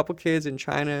there's a couple kids in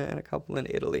China and a couple in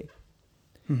Italy.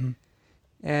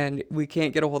 And we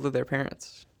can't get a hold of their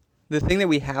parents. The thing that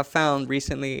we have found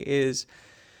recently is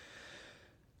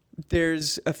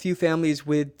there's a few families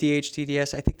with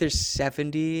DHDDS. I think there's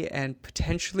 70 and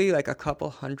potentially like a couple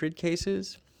hundred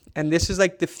cases. And this is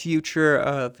like the future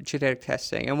of genetic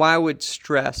testing, and why I would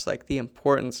stress like the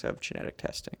importance of genetic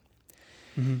testing.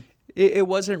 It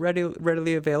wasn't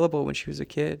readily available when she was a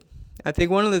kid. I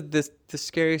think one of the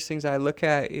scariest things I look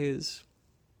at is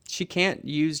she can't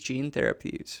use gene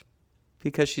therapies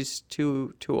because she's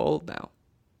too old now.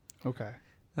 Okay.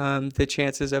 The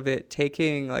chances of it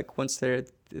taking like once they're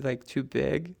like too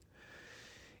big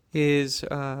is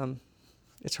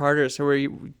it's harder. So we're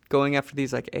going after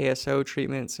these like ASO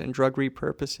treatments and drug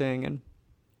repurposing, and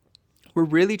we're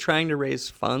really trying to raise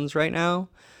funds right now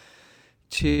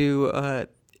to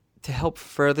help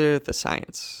further the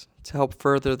science, to help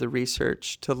further the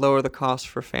research, to lower the cost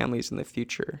for families in the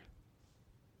future.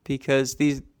 Because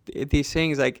these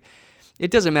things, like,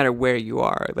 it doesn't matter where you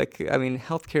are. Like, I mean,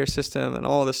 healthcare system and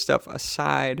all this stuff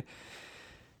aside,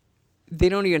 they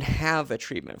don't even have a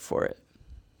treatment for it.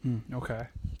 Okay.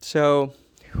 So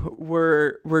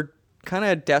we're kind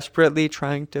of desperately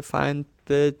trying to find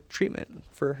the treatment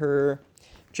for her,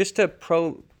 just to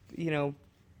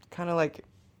kind of like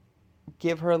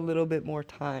give her a little bit more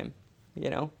time, you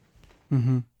know?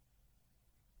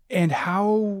 And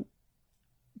how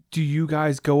do you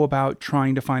guys go about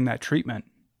trying to find that treatment?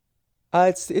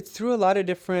 It's through a lot of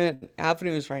different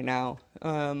avenues right now.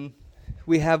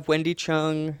 We have Wendy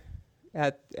Chung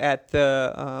at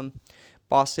the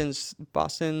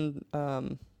Boston.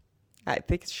 I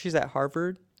think she's at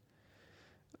Harvard,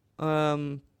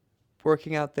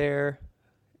 working out there.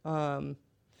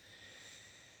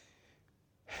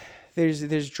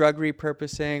 There's drug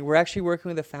repurposing. We're actually working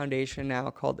with a foundation now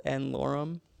called N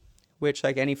Lorem, which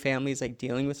like any families like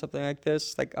dealing with something like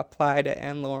this, like apply to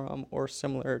N Lorem or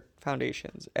similar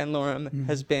foundations. N Lorem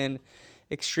has been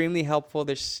extremely helpful.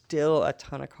 There's still a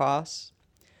ton of costs.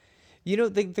 You know,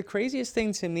 the craziest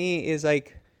thing to me is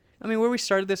like, I mean, where we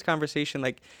started this conversation,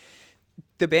 like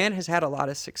the band has had a lot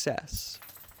of success.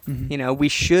 You know,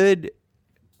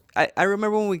 I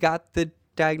remember when we got the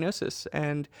diagnosis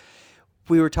and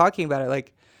we were talking about it,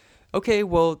 like, okay,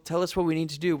 well, tell us what we need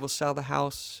to do. We'll sell the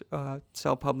house,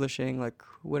 sell publishing, like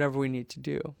whatever we need to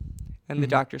do. And the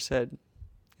doctor said,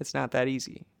 it's not that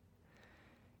easy.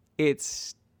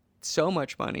 It's so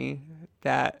much money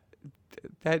that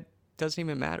doesn't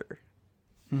even matter.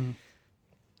 You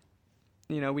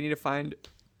know, we need to find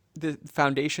the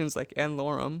foundations like N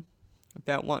Lorem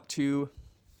that want to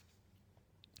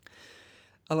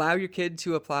allow your kid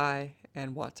to apply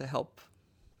and want to help,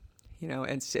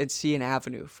 and see an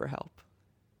avenue for help.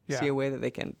 See a way that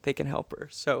they can help her.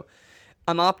 So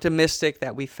I'm optimistic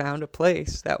that we found a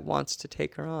place that wants to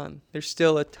take her on. There's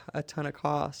still a ton of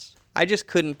costs. I just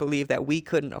couldn't believe that we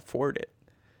couldn't afford it.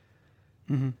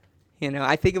 Mm-hmm. You know,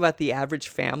 I think about the average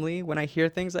family when I hear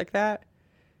things like that.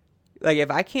 Like,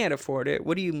 if I can't afford it,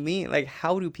 what do you mean? Like,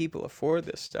 how do people afford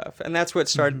this stuff? And that's what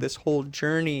started this whole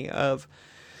journey of,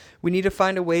 we need to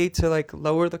find a way to, like,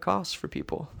 lower the costs for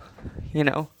people. You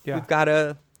know, Yeah. we've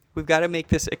got to make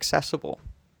this accessible.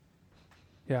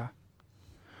 Yeah.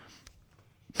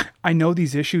 I know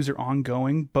these issues are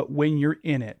ongoing, but when you're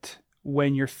in it,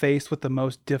 when you're faced with the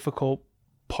most difficult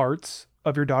parts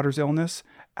of your daughter's illness,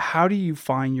 how do you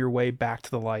find your way back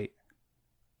to the light?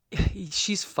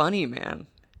 She's funny, man.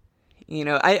 You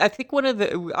know, I think one of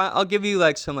the, I'll give you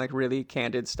like some like really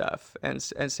candid stuff and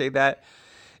say that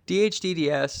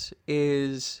DHDDS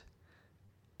is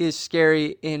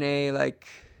scary in a like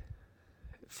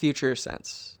future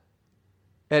sense.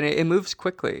 And it moves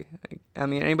quickly. I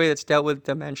mean, anybody that's dealt with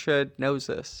dementia knows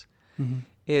this. Mm-hmm.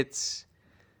 It's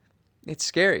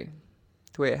scary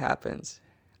the way it happens.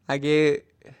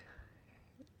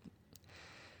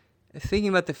 Thinking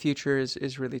about the future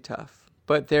is really tough.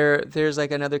 But there's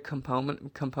like another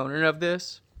component of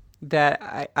this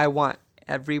that I want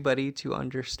everybody to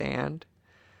understand,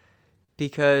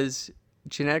 because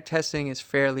genetic testing is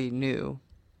fairly new.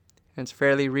 And it's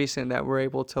fairly recent that we're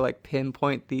able to like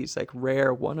pinpoint these like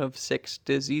rare 1 of 6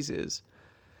 diseases.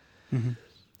 Mm-hmm.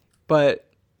 But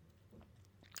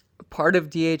part of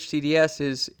DHDDS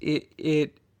is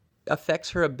it affects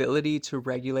her ability to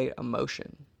regulate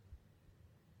emotion.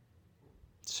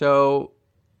 So,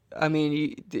 I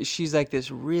mean, she's like this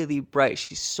really bright.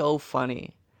 She's so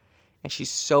funny, and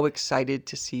she's so excited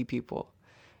to see people.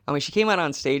 I mean, she came out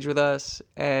on stage with us,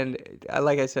 and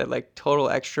like I said, like total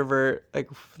extrovert, like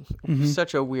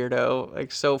such a weirdo,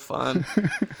 like so fun.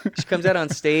 She comes out on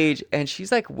stage, and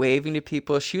she's like waving to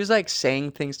people. She was like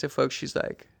saying things to folks. She's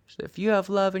like, if you have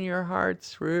love in your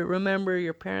hearts, remember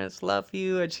your parents love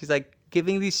you. And she's like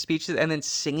giving these speeches and then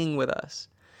singing with us.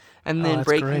 And then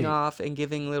breaking great. off and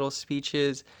giving little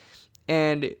speeches.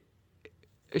 And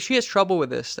she has trouble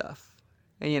with this stuff.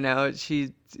 And, you know,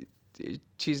 she's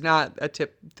not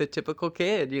the typical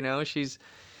kid, you know. She's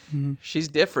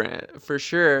different for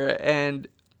sure. And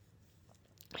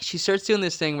she starts doing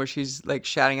this thing where she's like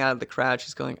shouting out at the crowd.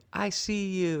 She's going, I see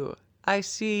you. I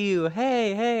see you.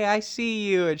 Hey, I see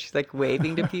you. And she's like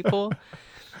waving to people.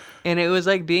 And it was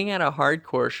like being at a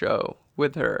hardcore show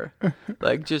with her,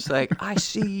 like just like I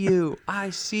see you,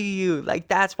 like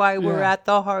that's why we're at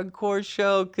the hardcore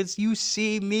show, because you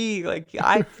see me, like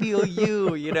I feel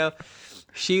you, you know.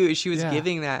 She was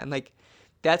giving that, and like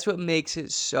that's what makes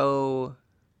it so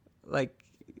like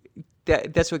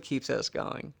that's what keeps us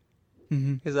going.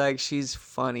 Is like she's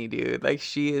funny, dude. Like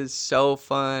she is so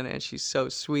fun and she's so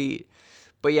sweet.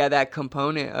 But yeah, that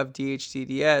component of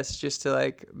DHDDS, just to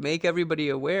like make everybody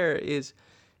aware, is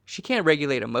she can't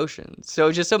regulate emotions.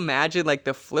 So just imagine like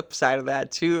the flip side of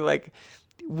that too. Like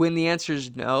when the answer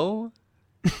is no,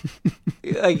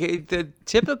 like the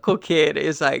typical kid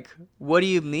is like, what do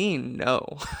you mean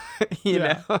no? you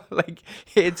know, like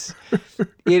it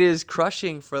is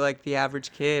crushing for like the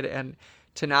average kid. And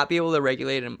to not be able to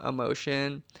regulate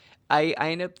emotion, I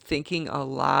end up thinking a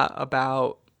lot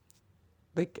about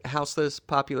like houseless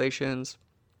populations.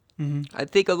 I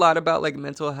think a lot about like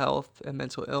mental health and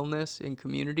mental illness in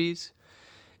communities,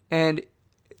 and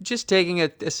just taking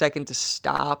a second to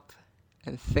stop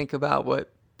and think about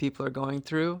what people are going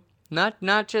through,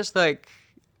 not just like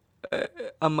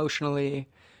emotionally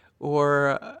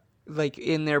or like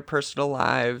in their personal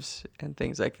lives and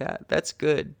things like that. That's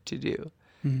good to do,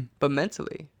 but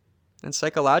mentally and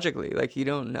psychologically, like you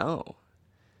don't know.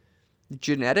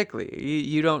 Genetically,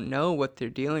 you don't know what they're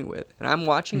dealing with. And I'm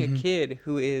watching a kid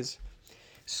who is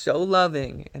so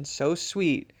loving and so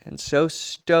sweet and so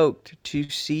stoked to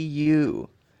see you.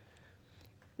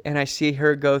 And I see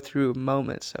her go through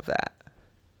moments of that.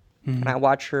 And I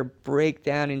watch her break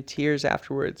down in tears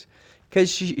afterwards, because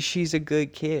she's a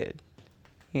good kid.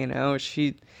 You know,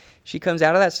 she comes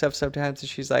out of that stuff sometimes and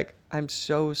she's like, I'm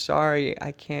so sorry,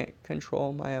 I can't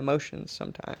control my emotions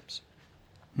sometimes.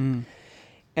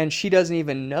 And she doesn't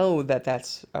even know that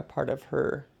that's a part of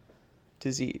her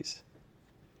disease.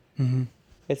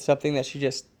 It's something that she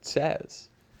just says.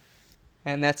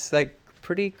 And that's like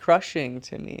pretty crushing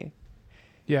to me.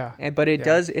 Yeah. But it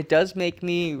does make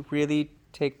me really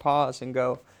take pause and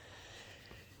go,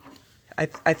 I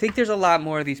think there's a lot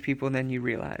more of these people than you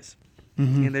realize.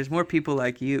 And there's more people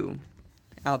like you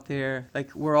out there.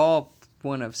 Like we're all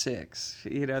 1 of 6.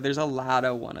 You know, there's a lot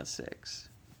of 1 of 6.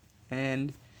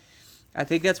 And I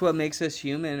think that's what makes us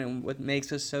human and what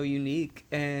makes us so unique.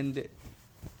 And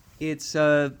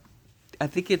I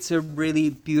think it's a really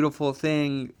beautiful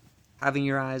thing having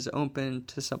your eyes open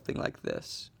to something like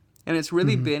this. And it's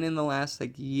really been in the last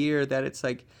like year that it's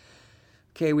like,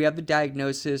 okay, we have the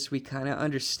diagnosis, we kind of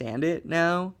understand it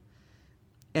now.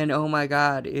 And oh my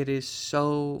God, it is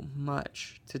so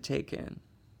much to take in.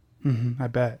 I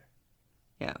bet.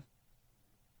 Yeah.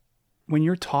 When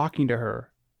you're talking to her,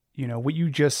 you know, what you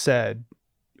just said,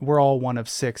 we're all one of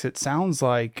six. It sounds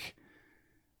like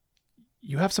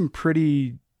you have some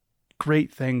pretty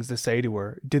great things to say to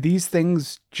her. Do these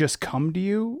things just come to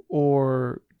you,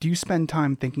 or do you spend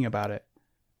time thinking about it?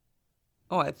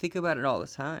 Oh, I think about it all the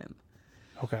time.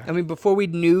 Okay. I mean, before we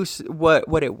knew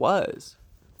what it was,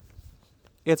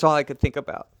 it's all I could think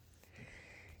about.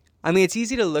 I mean, it's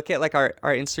easy to look at like our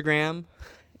Instagram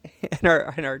and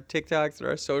our TikToks and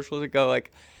our socials and go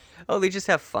like, oh, they just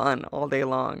have fun all day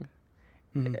long.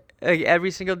 Like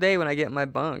every single day when I get in my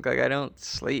bunk, like I don't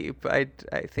sleep. I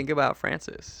think about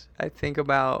Frances. I think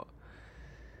about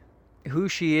who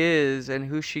she is and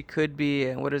who she could be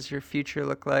and what does her future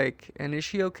look like, and is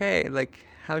she okay? Like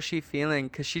how's she feeling?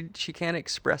 Because she can't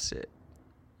express it.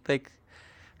 Like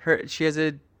her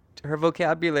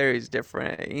vocabulary is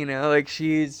different. You know, like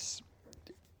she is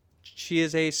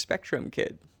a spectrum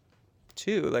kid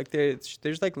too. Like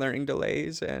there's like learning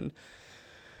delays, and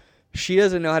she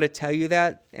doesn't know how to tell you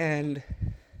that, and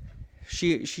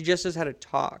she just knows how to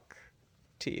talk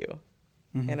to you.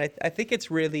 And I think it's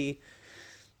really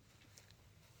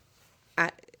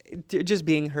just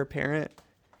being her parent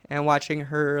and watching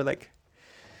her like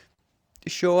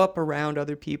show up around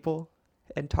other people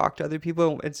and talk to other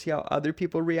people and see how other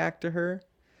people react to her.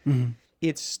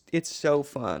 It's so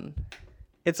fun.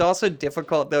 It's also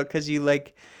difficult though, because you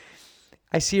like,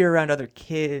 I see her around other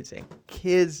kids, and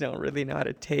kids don't really know how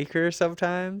to take her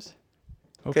sometimes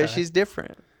because she's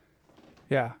different.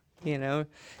 Yeah. You know,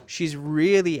 she's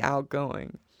really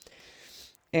outgoing,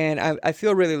 and I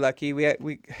feel really lucky.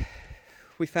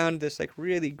 We found this like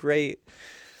really great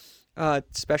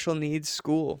special needs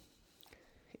school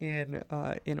in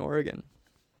Oregon,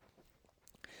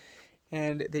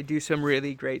 and they do some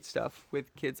really great stuff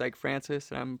with kids like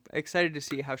Frances, and I'm excited to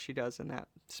see how she does in that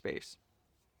space.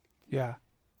 Yeah.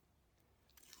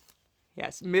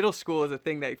 Yes, middle school is the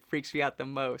thing that freaks me out the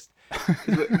most.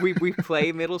 we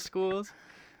play middle schools.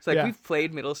 It's like we've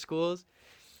played middle schools,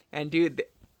 and dude,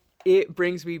 it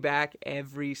brings me back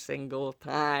every single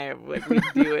time. Like we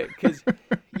do it, because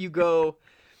you go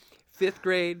 5th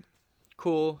grade,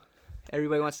 cool,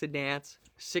 everybody wants to dance.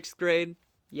 6th grade,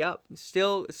 yep,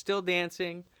 still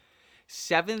dancing.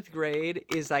 7th grade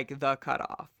is like the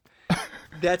cutoff.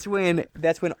 That's when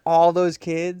all those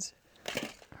kids,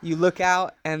 you look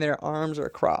out and their arms are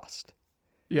crossed.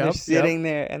 Yep, they're sitting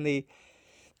there and they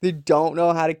don't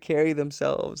know how to carry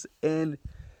themselves, and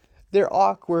they're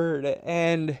awkward,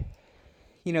 and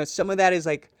you know, some of that is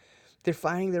like they're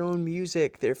finding their own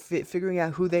music, they're figuring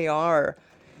out who they are.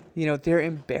 You know, they're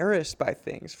embarrassed by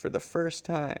things for the first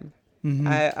time.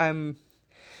 I'm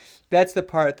that's the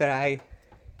part that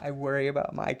I worry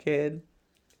about my kid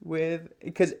with,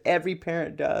 because every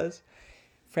parent does.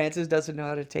 Frances doesn't know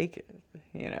how to take it,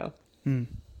 you know.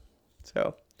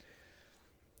 So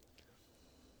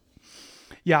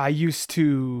Yeah, I used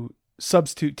to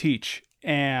substitute teach,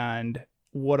 and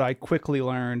what I quickly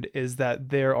learned is that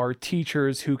there are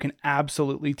teachers who can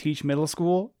absolutely teach middle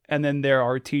school, and then there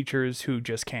are teachers who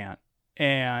just can't.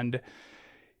 And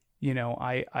you know,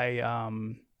 I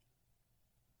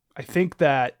think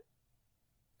that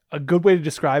a good way to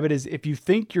describe it is, if you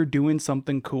think you're doing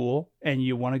something cool and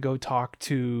you want to go talk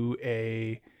to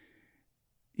a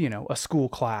school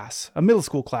class, a middle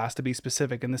school class to be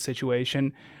specific in this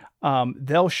situation,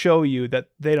 they'll show you that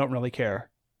they don't really care,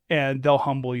 and they'll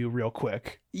humble you real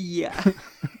quick. Yeah.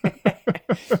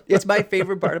 It's my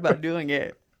favorite part about doing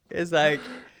it. It's like,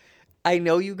 I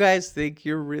know you guys think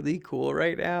you're really cool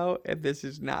right now, and this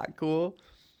is not cool.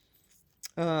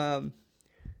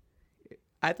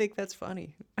 I think that's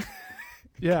funny.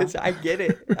 Yeah. 'Cause I get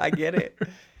it.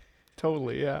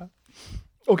 Totally, yeah.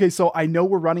 Okay, so I know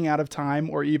we're running out of time,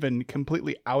 or even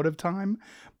completely out of time,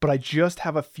 but I just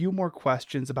have a few more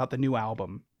questions about the new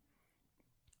album.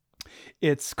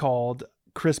 It's called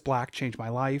Chris Black Changed My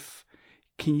Life.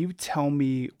 Can you tell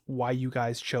me why you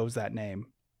guys chose that name?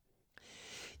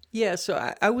 Yeah,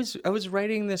 so I was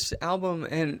writing this album,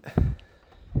 and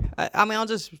I mean,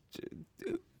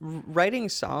 writing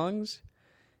songs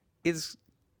it's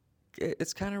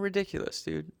kind of ridiculous,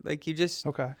 dude. Like you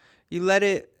let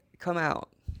it come out.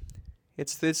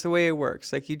 It's the way it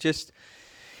works. Like it's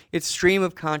stream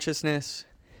of consciousness.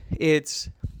 It's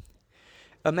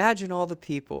imagine all the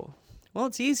people. Well,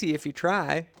 it's easy if you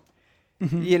try.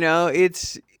 You know,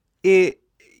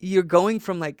 you're going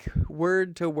from like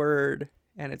word to word,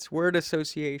 and it's word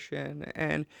association.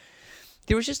 And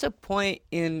there was just a point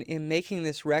in making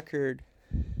this record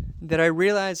that I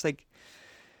realized, like,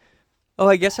 oh,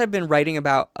 I guess I've been writing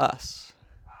about us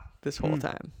this whole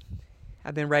time.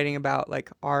 I've been writing about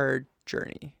like our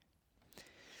journey.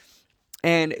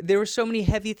 And there were so many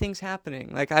heavy things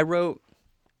happening. Like, I wrote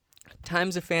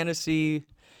Times of Fantasy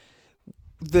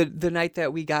the night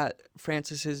that we got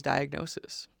Francis's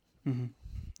diagnosis.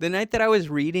 The night that I was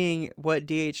reading what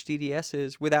DHDDS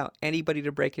is without anybody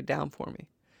to break it down for me.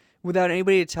 Without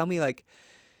anybody to tell me, like,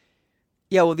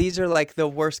 yeah, well, these are like the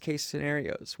worst case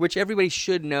scenarios, which everybody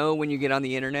should know when you get on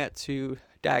the internet to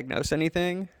diagnose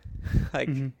anything. Like,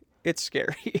 it's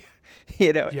scary.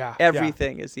 You know,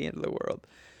 everything is the end of the world.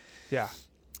 Yeah.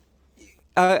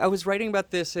 I was writing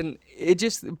about this, and it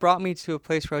just brought me to a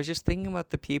place where I was just thinking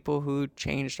about the people who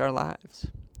changed our lives.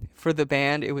 For the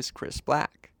band, it was Chris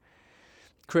Black.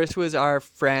 Chris was our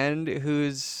friend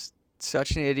who's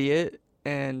such an idiot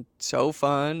and so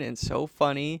fun and so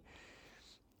funny.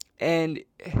 And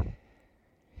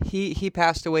he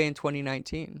passed away in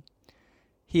 2019.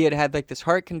 He had like this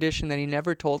heart condition that he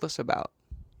never told us about.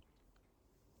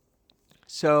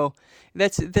 So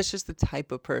that's just the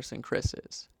type of person Chris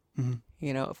is.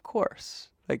 You know, of course.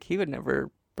 Like, he would never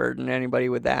burden anybody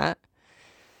with that.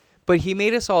 But he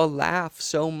made us all laugh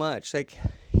so much. Like,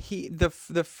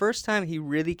 the first time he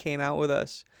really came out with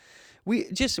us,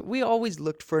 we always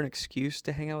looked for an excuse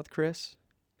to hang out with Chris.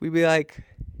 We'd be like,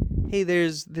 hey, there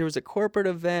was a corporate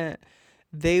event.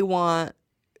 They want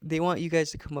you guys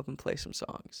to come up and play some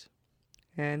songs.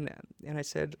 And I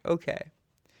said, okay.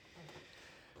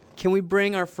 Can we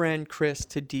bring our friend Chris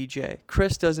to DJ?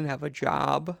 Chris doesn't have a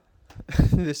job.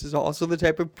 This is also the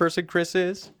type of person Chris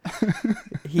is.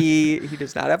 He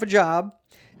does not have a job.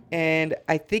 And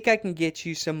I think I can get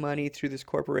you some money through this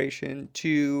corporation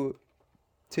to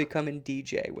come and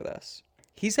DJ with us.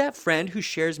 He's that friend who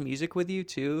shares music with you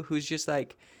too, who's just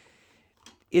like,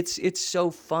 it's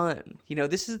so fun. You know,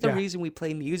 this is the reason we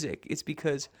play music. It's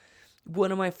because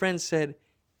one of my friends said,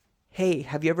 hey,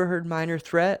 have you ever heard Minor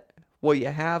Threat? Well, you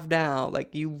have now.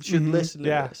 Like, you should listen to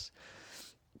this.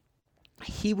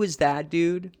 He was that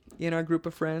dude in our group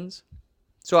of friends.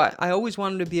 So I always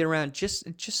wanted to be around just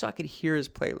so I could hear his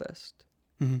playlist.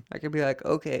 I could be like,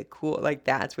 okay, cool. Like,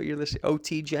 that's what you're listening.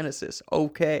 OT Genesis.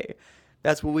 Okay.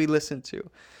 That's what we listen to.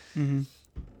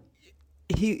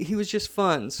 He was just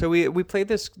fun. So we played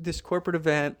this corporate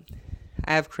event.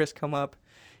 I have Chris come up.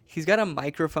 He's got a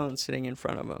microphone sitting in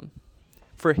front of him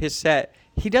for his set.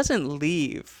 He doesn't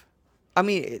leave. I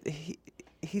mean,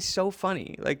 he's so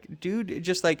funny. Like, dude,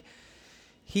 just like,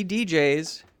 he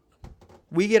DJs,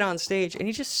 we get on stage, and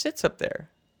he just sits up there.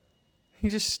 He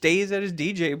just stays at his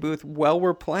DJ booth while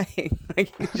we're playing.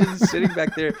 Like, he's just sitting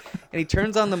back there, and he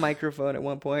turns on the microphone at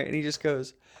one point, and he just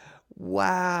goes,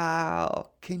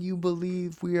 wow, can you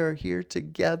believe we are here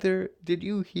together? Did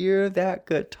you hear that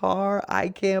guitar? I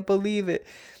can't believe it.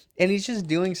 And he's just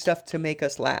doing stuff to make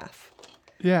us laugh.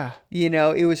 Yeah. You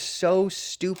know, it was so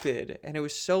stupid, and it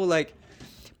was so like,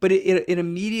 but it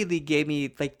immediately gave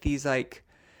me like these like,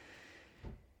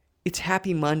 it's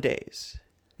Happy Mondays.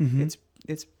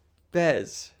 It's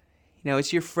Bez. You know,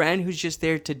 it's your friend who's just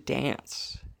there to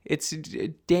dance. It's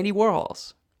Dandy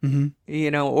Warhols.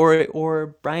 You know,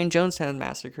 or Brian Jonestown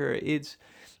Massacre. I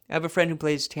have a friend who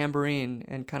plays tambourine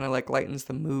and kind of like lightens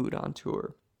the mood on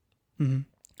tour.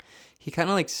 He kind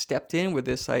of like stepped in with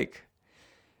this, like,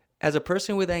 as a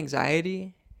person with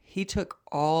anxiety, he took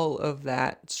all of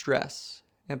that stress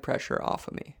and pressure off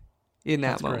of me in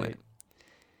that moment. Great.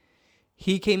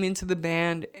 He came into the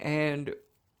band, and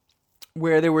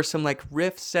where there were some like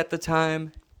riffs at the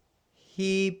time,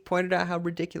 he pointed out how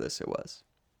ridiculous it was.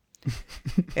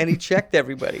 And he checked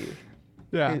everybody.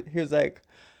 Yeah. He was like,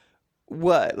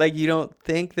 what? Like, you don't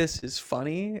think this is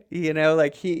funny? You know,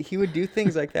 like he would do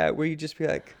things like that where you'd just be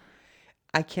like,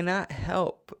 I cannot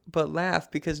help but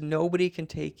laugh because nobody can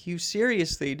take you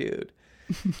seriously, dude.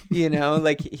 You know,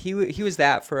 like he was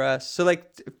that for us. So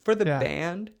like for the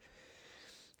band,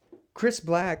 Chris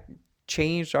Black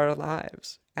changed our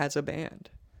lives as a band.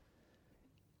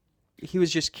 He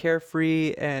was just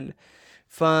carefree and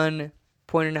fun,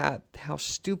 pointing out how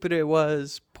stupid it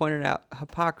was, pointing out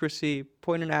hypocrisy,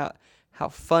 pointing out how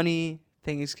funny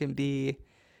things can be,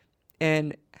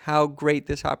 and how great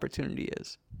this opportunity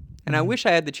is. And I wish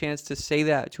I had the chance to say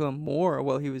that to him more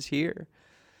while he was here.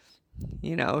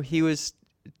 You know, he was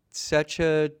such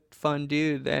a fun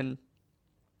dude. And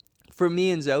for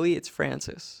me and Zoey, it's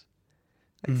Francis.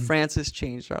 Like, Francis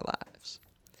changed our lives.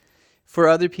 For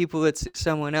other people, it's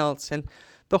someone else. And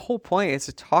the whole point is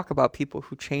to talk about people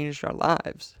who changed our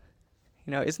lives.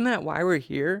 You know, isn't that why we're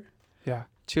here? Yeah.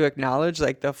 To acknowledge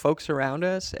like the folks around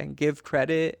us and give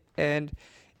credit. And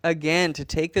again, to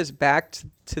take this back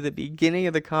to the beginning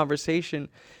of the conversation,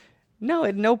 no,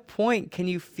 at no point can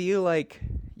you feel like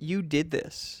you did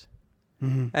this.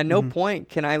 Mm-hmm. At no point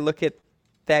can I look at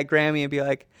that Grammy and be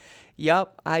like,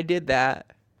 yup, I did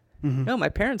that. Mm-hmm. No, my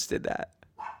parents did that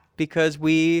because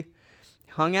we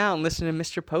hung out and listened to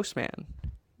Mr. Postman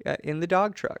in the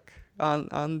dog truck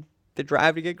on the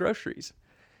drive to get groceries,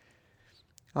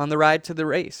 on the ride to the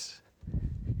race. You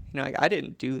know, like, I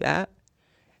didn't do that.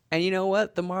 And you know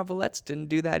what? The Marvelettes didn't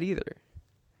do that either.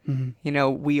 Mm-hmm. You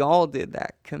know, we all did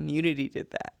that. Community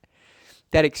did that.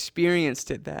 That experience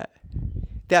did that.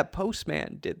 That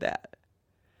postman did that.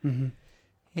 Mm-hmm.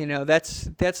 You know, that's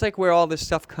like where all this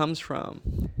stuff comes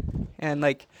from. And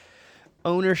like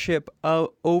ownership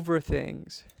over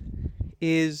things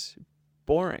is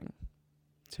boring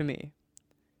to me.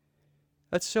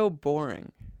 That's so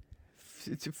boring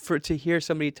to hear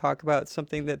somebody talk about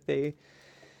something that they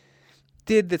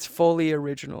did that's fully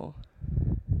original.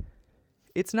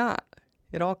 It's not.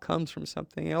 It all comes from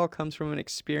something. It all comes from an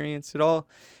experience. And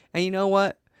you know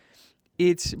what?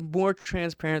 It's more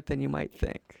transparent than you might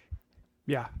think.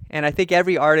 Yeah. And I think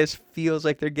every artist feels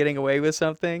like they're getting away with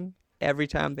something every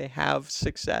time they have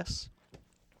success.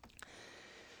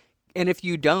 And if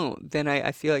you don't, then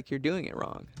I feel like you're doing it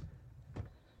wrong.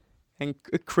 And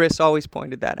Chris always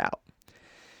pointed that out.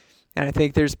 And I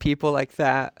think there's people like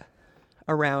that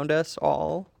around us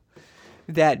all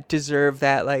that deserve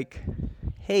that, like,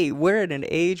 hey, we're at an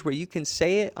age where you can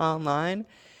say it online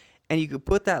and you could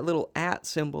put that little @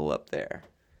 symbol up there,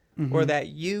 mm-hmm. or that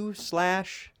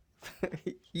u/user,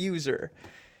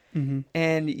 mm-hmm.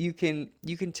 and you can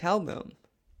tell them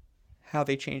how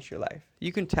they changed your life.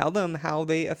 You can tell them how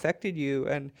they affected you.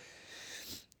 And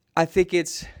I think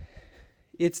it's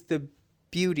the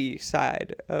beauty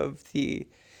side of the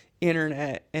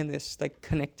internet and this like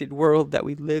connected world that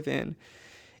we live in.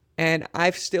 And I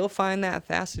still find that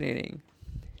fascinating.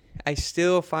 I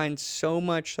still find so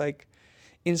much like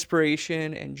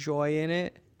inspiration and joy in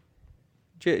it.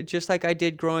 Just like I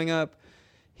did growing up,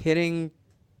 hitting,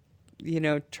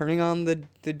 turning on the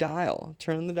dial,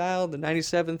 the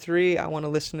 97.3. I want to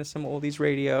listen to some oldies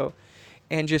radio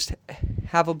and just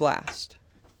have a blast.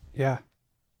 Yeah.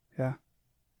 Yeah.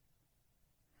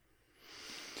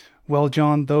 Well,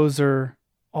 John, those are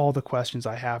all the questions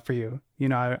I have for you.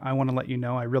 I want to let you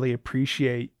know I really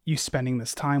appreciate you spending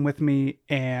this time with me,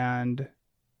 and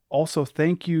also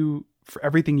thank you for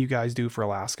everything you guys do for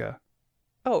Alaska.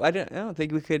 Oh, I don't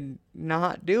think we could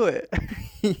not do it.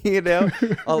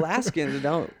 Alaskans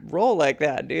don't roll like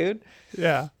that, dude.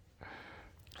 Yeah.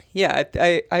 Yeah,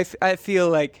 I feel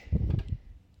like,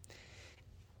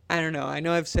 I don't know. I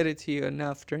know I've said it to you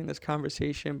enough during this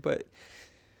conversation, but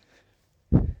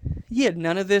yeah,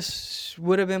 none of this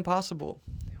would have been possible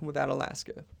without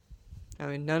Alaska. I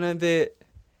mean, none of it.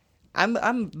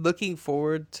 I'm looking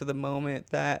forward to the moment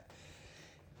that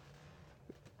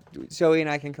Zoey and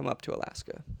I can come up to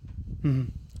Alaska.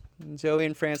 Mm-hmm. Zoey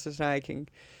and Francis and I can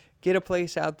get a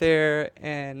place out there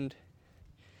and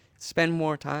spend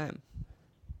more time.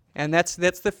 And that's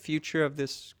the future of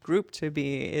this group to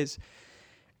me, is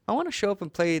I want to show up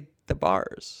and play the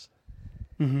bars,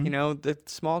 mm-hmm. The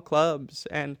small clubs.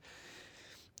 And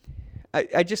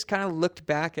I just kind of looked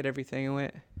back at everything and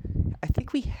went, I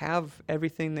think we have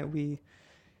everything that we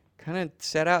kind of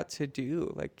set out to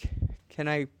do. Like, can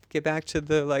I get back to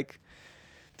the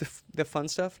fun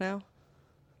stuff now?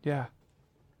 Yeah.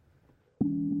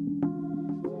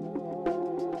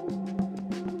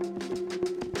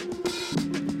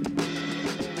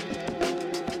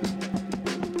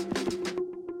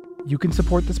 You can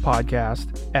support this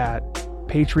podcast at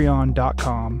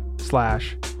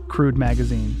patreon.com/crude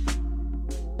magazine.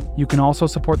 You can also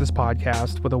support this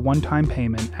podcast with a one-time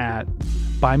payment at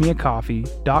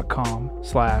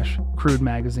buymeacoffee.com/crude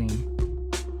magazine.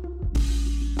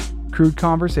 Crude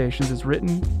Conversations is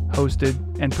written, hosted,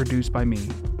 and produced by me,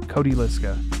 Cody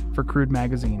Liska, for Crude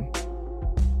Magazine.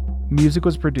 Music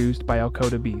was produced by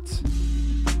Alcoda Beats.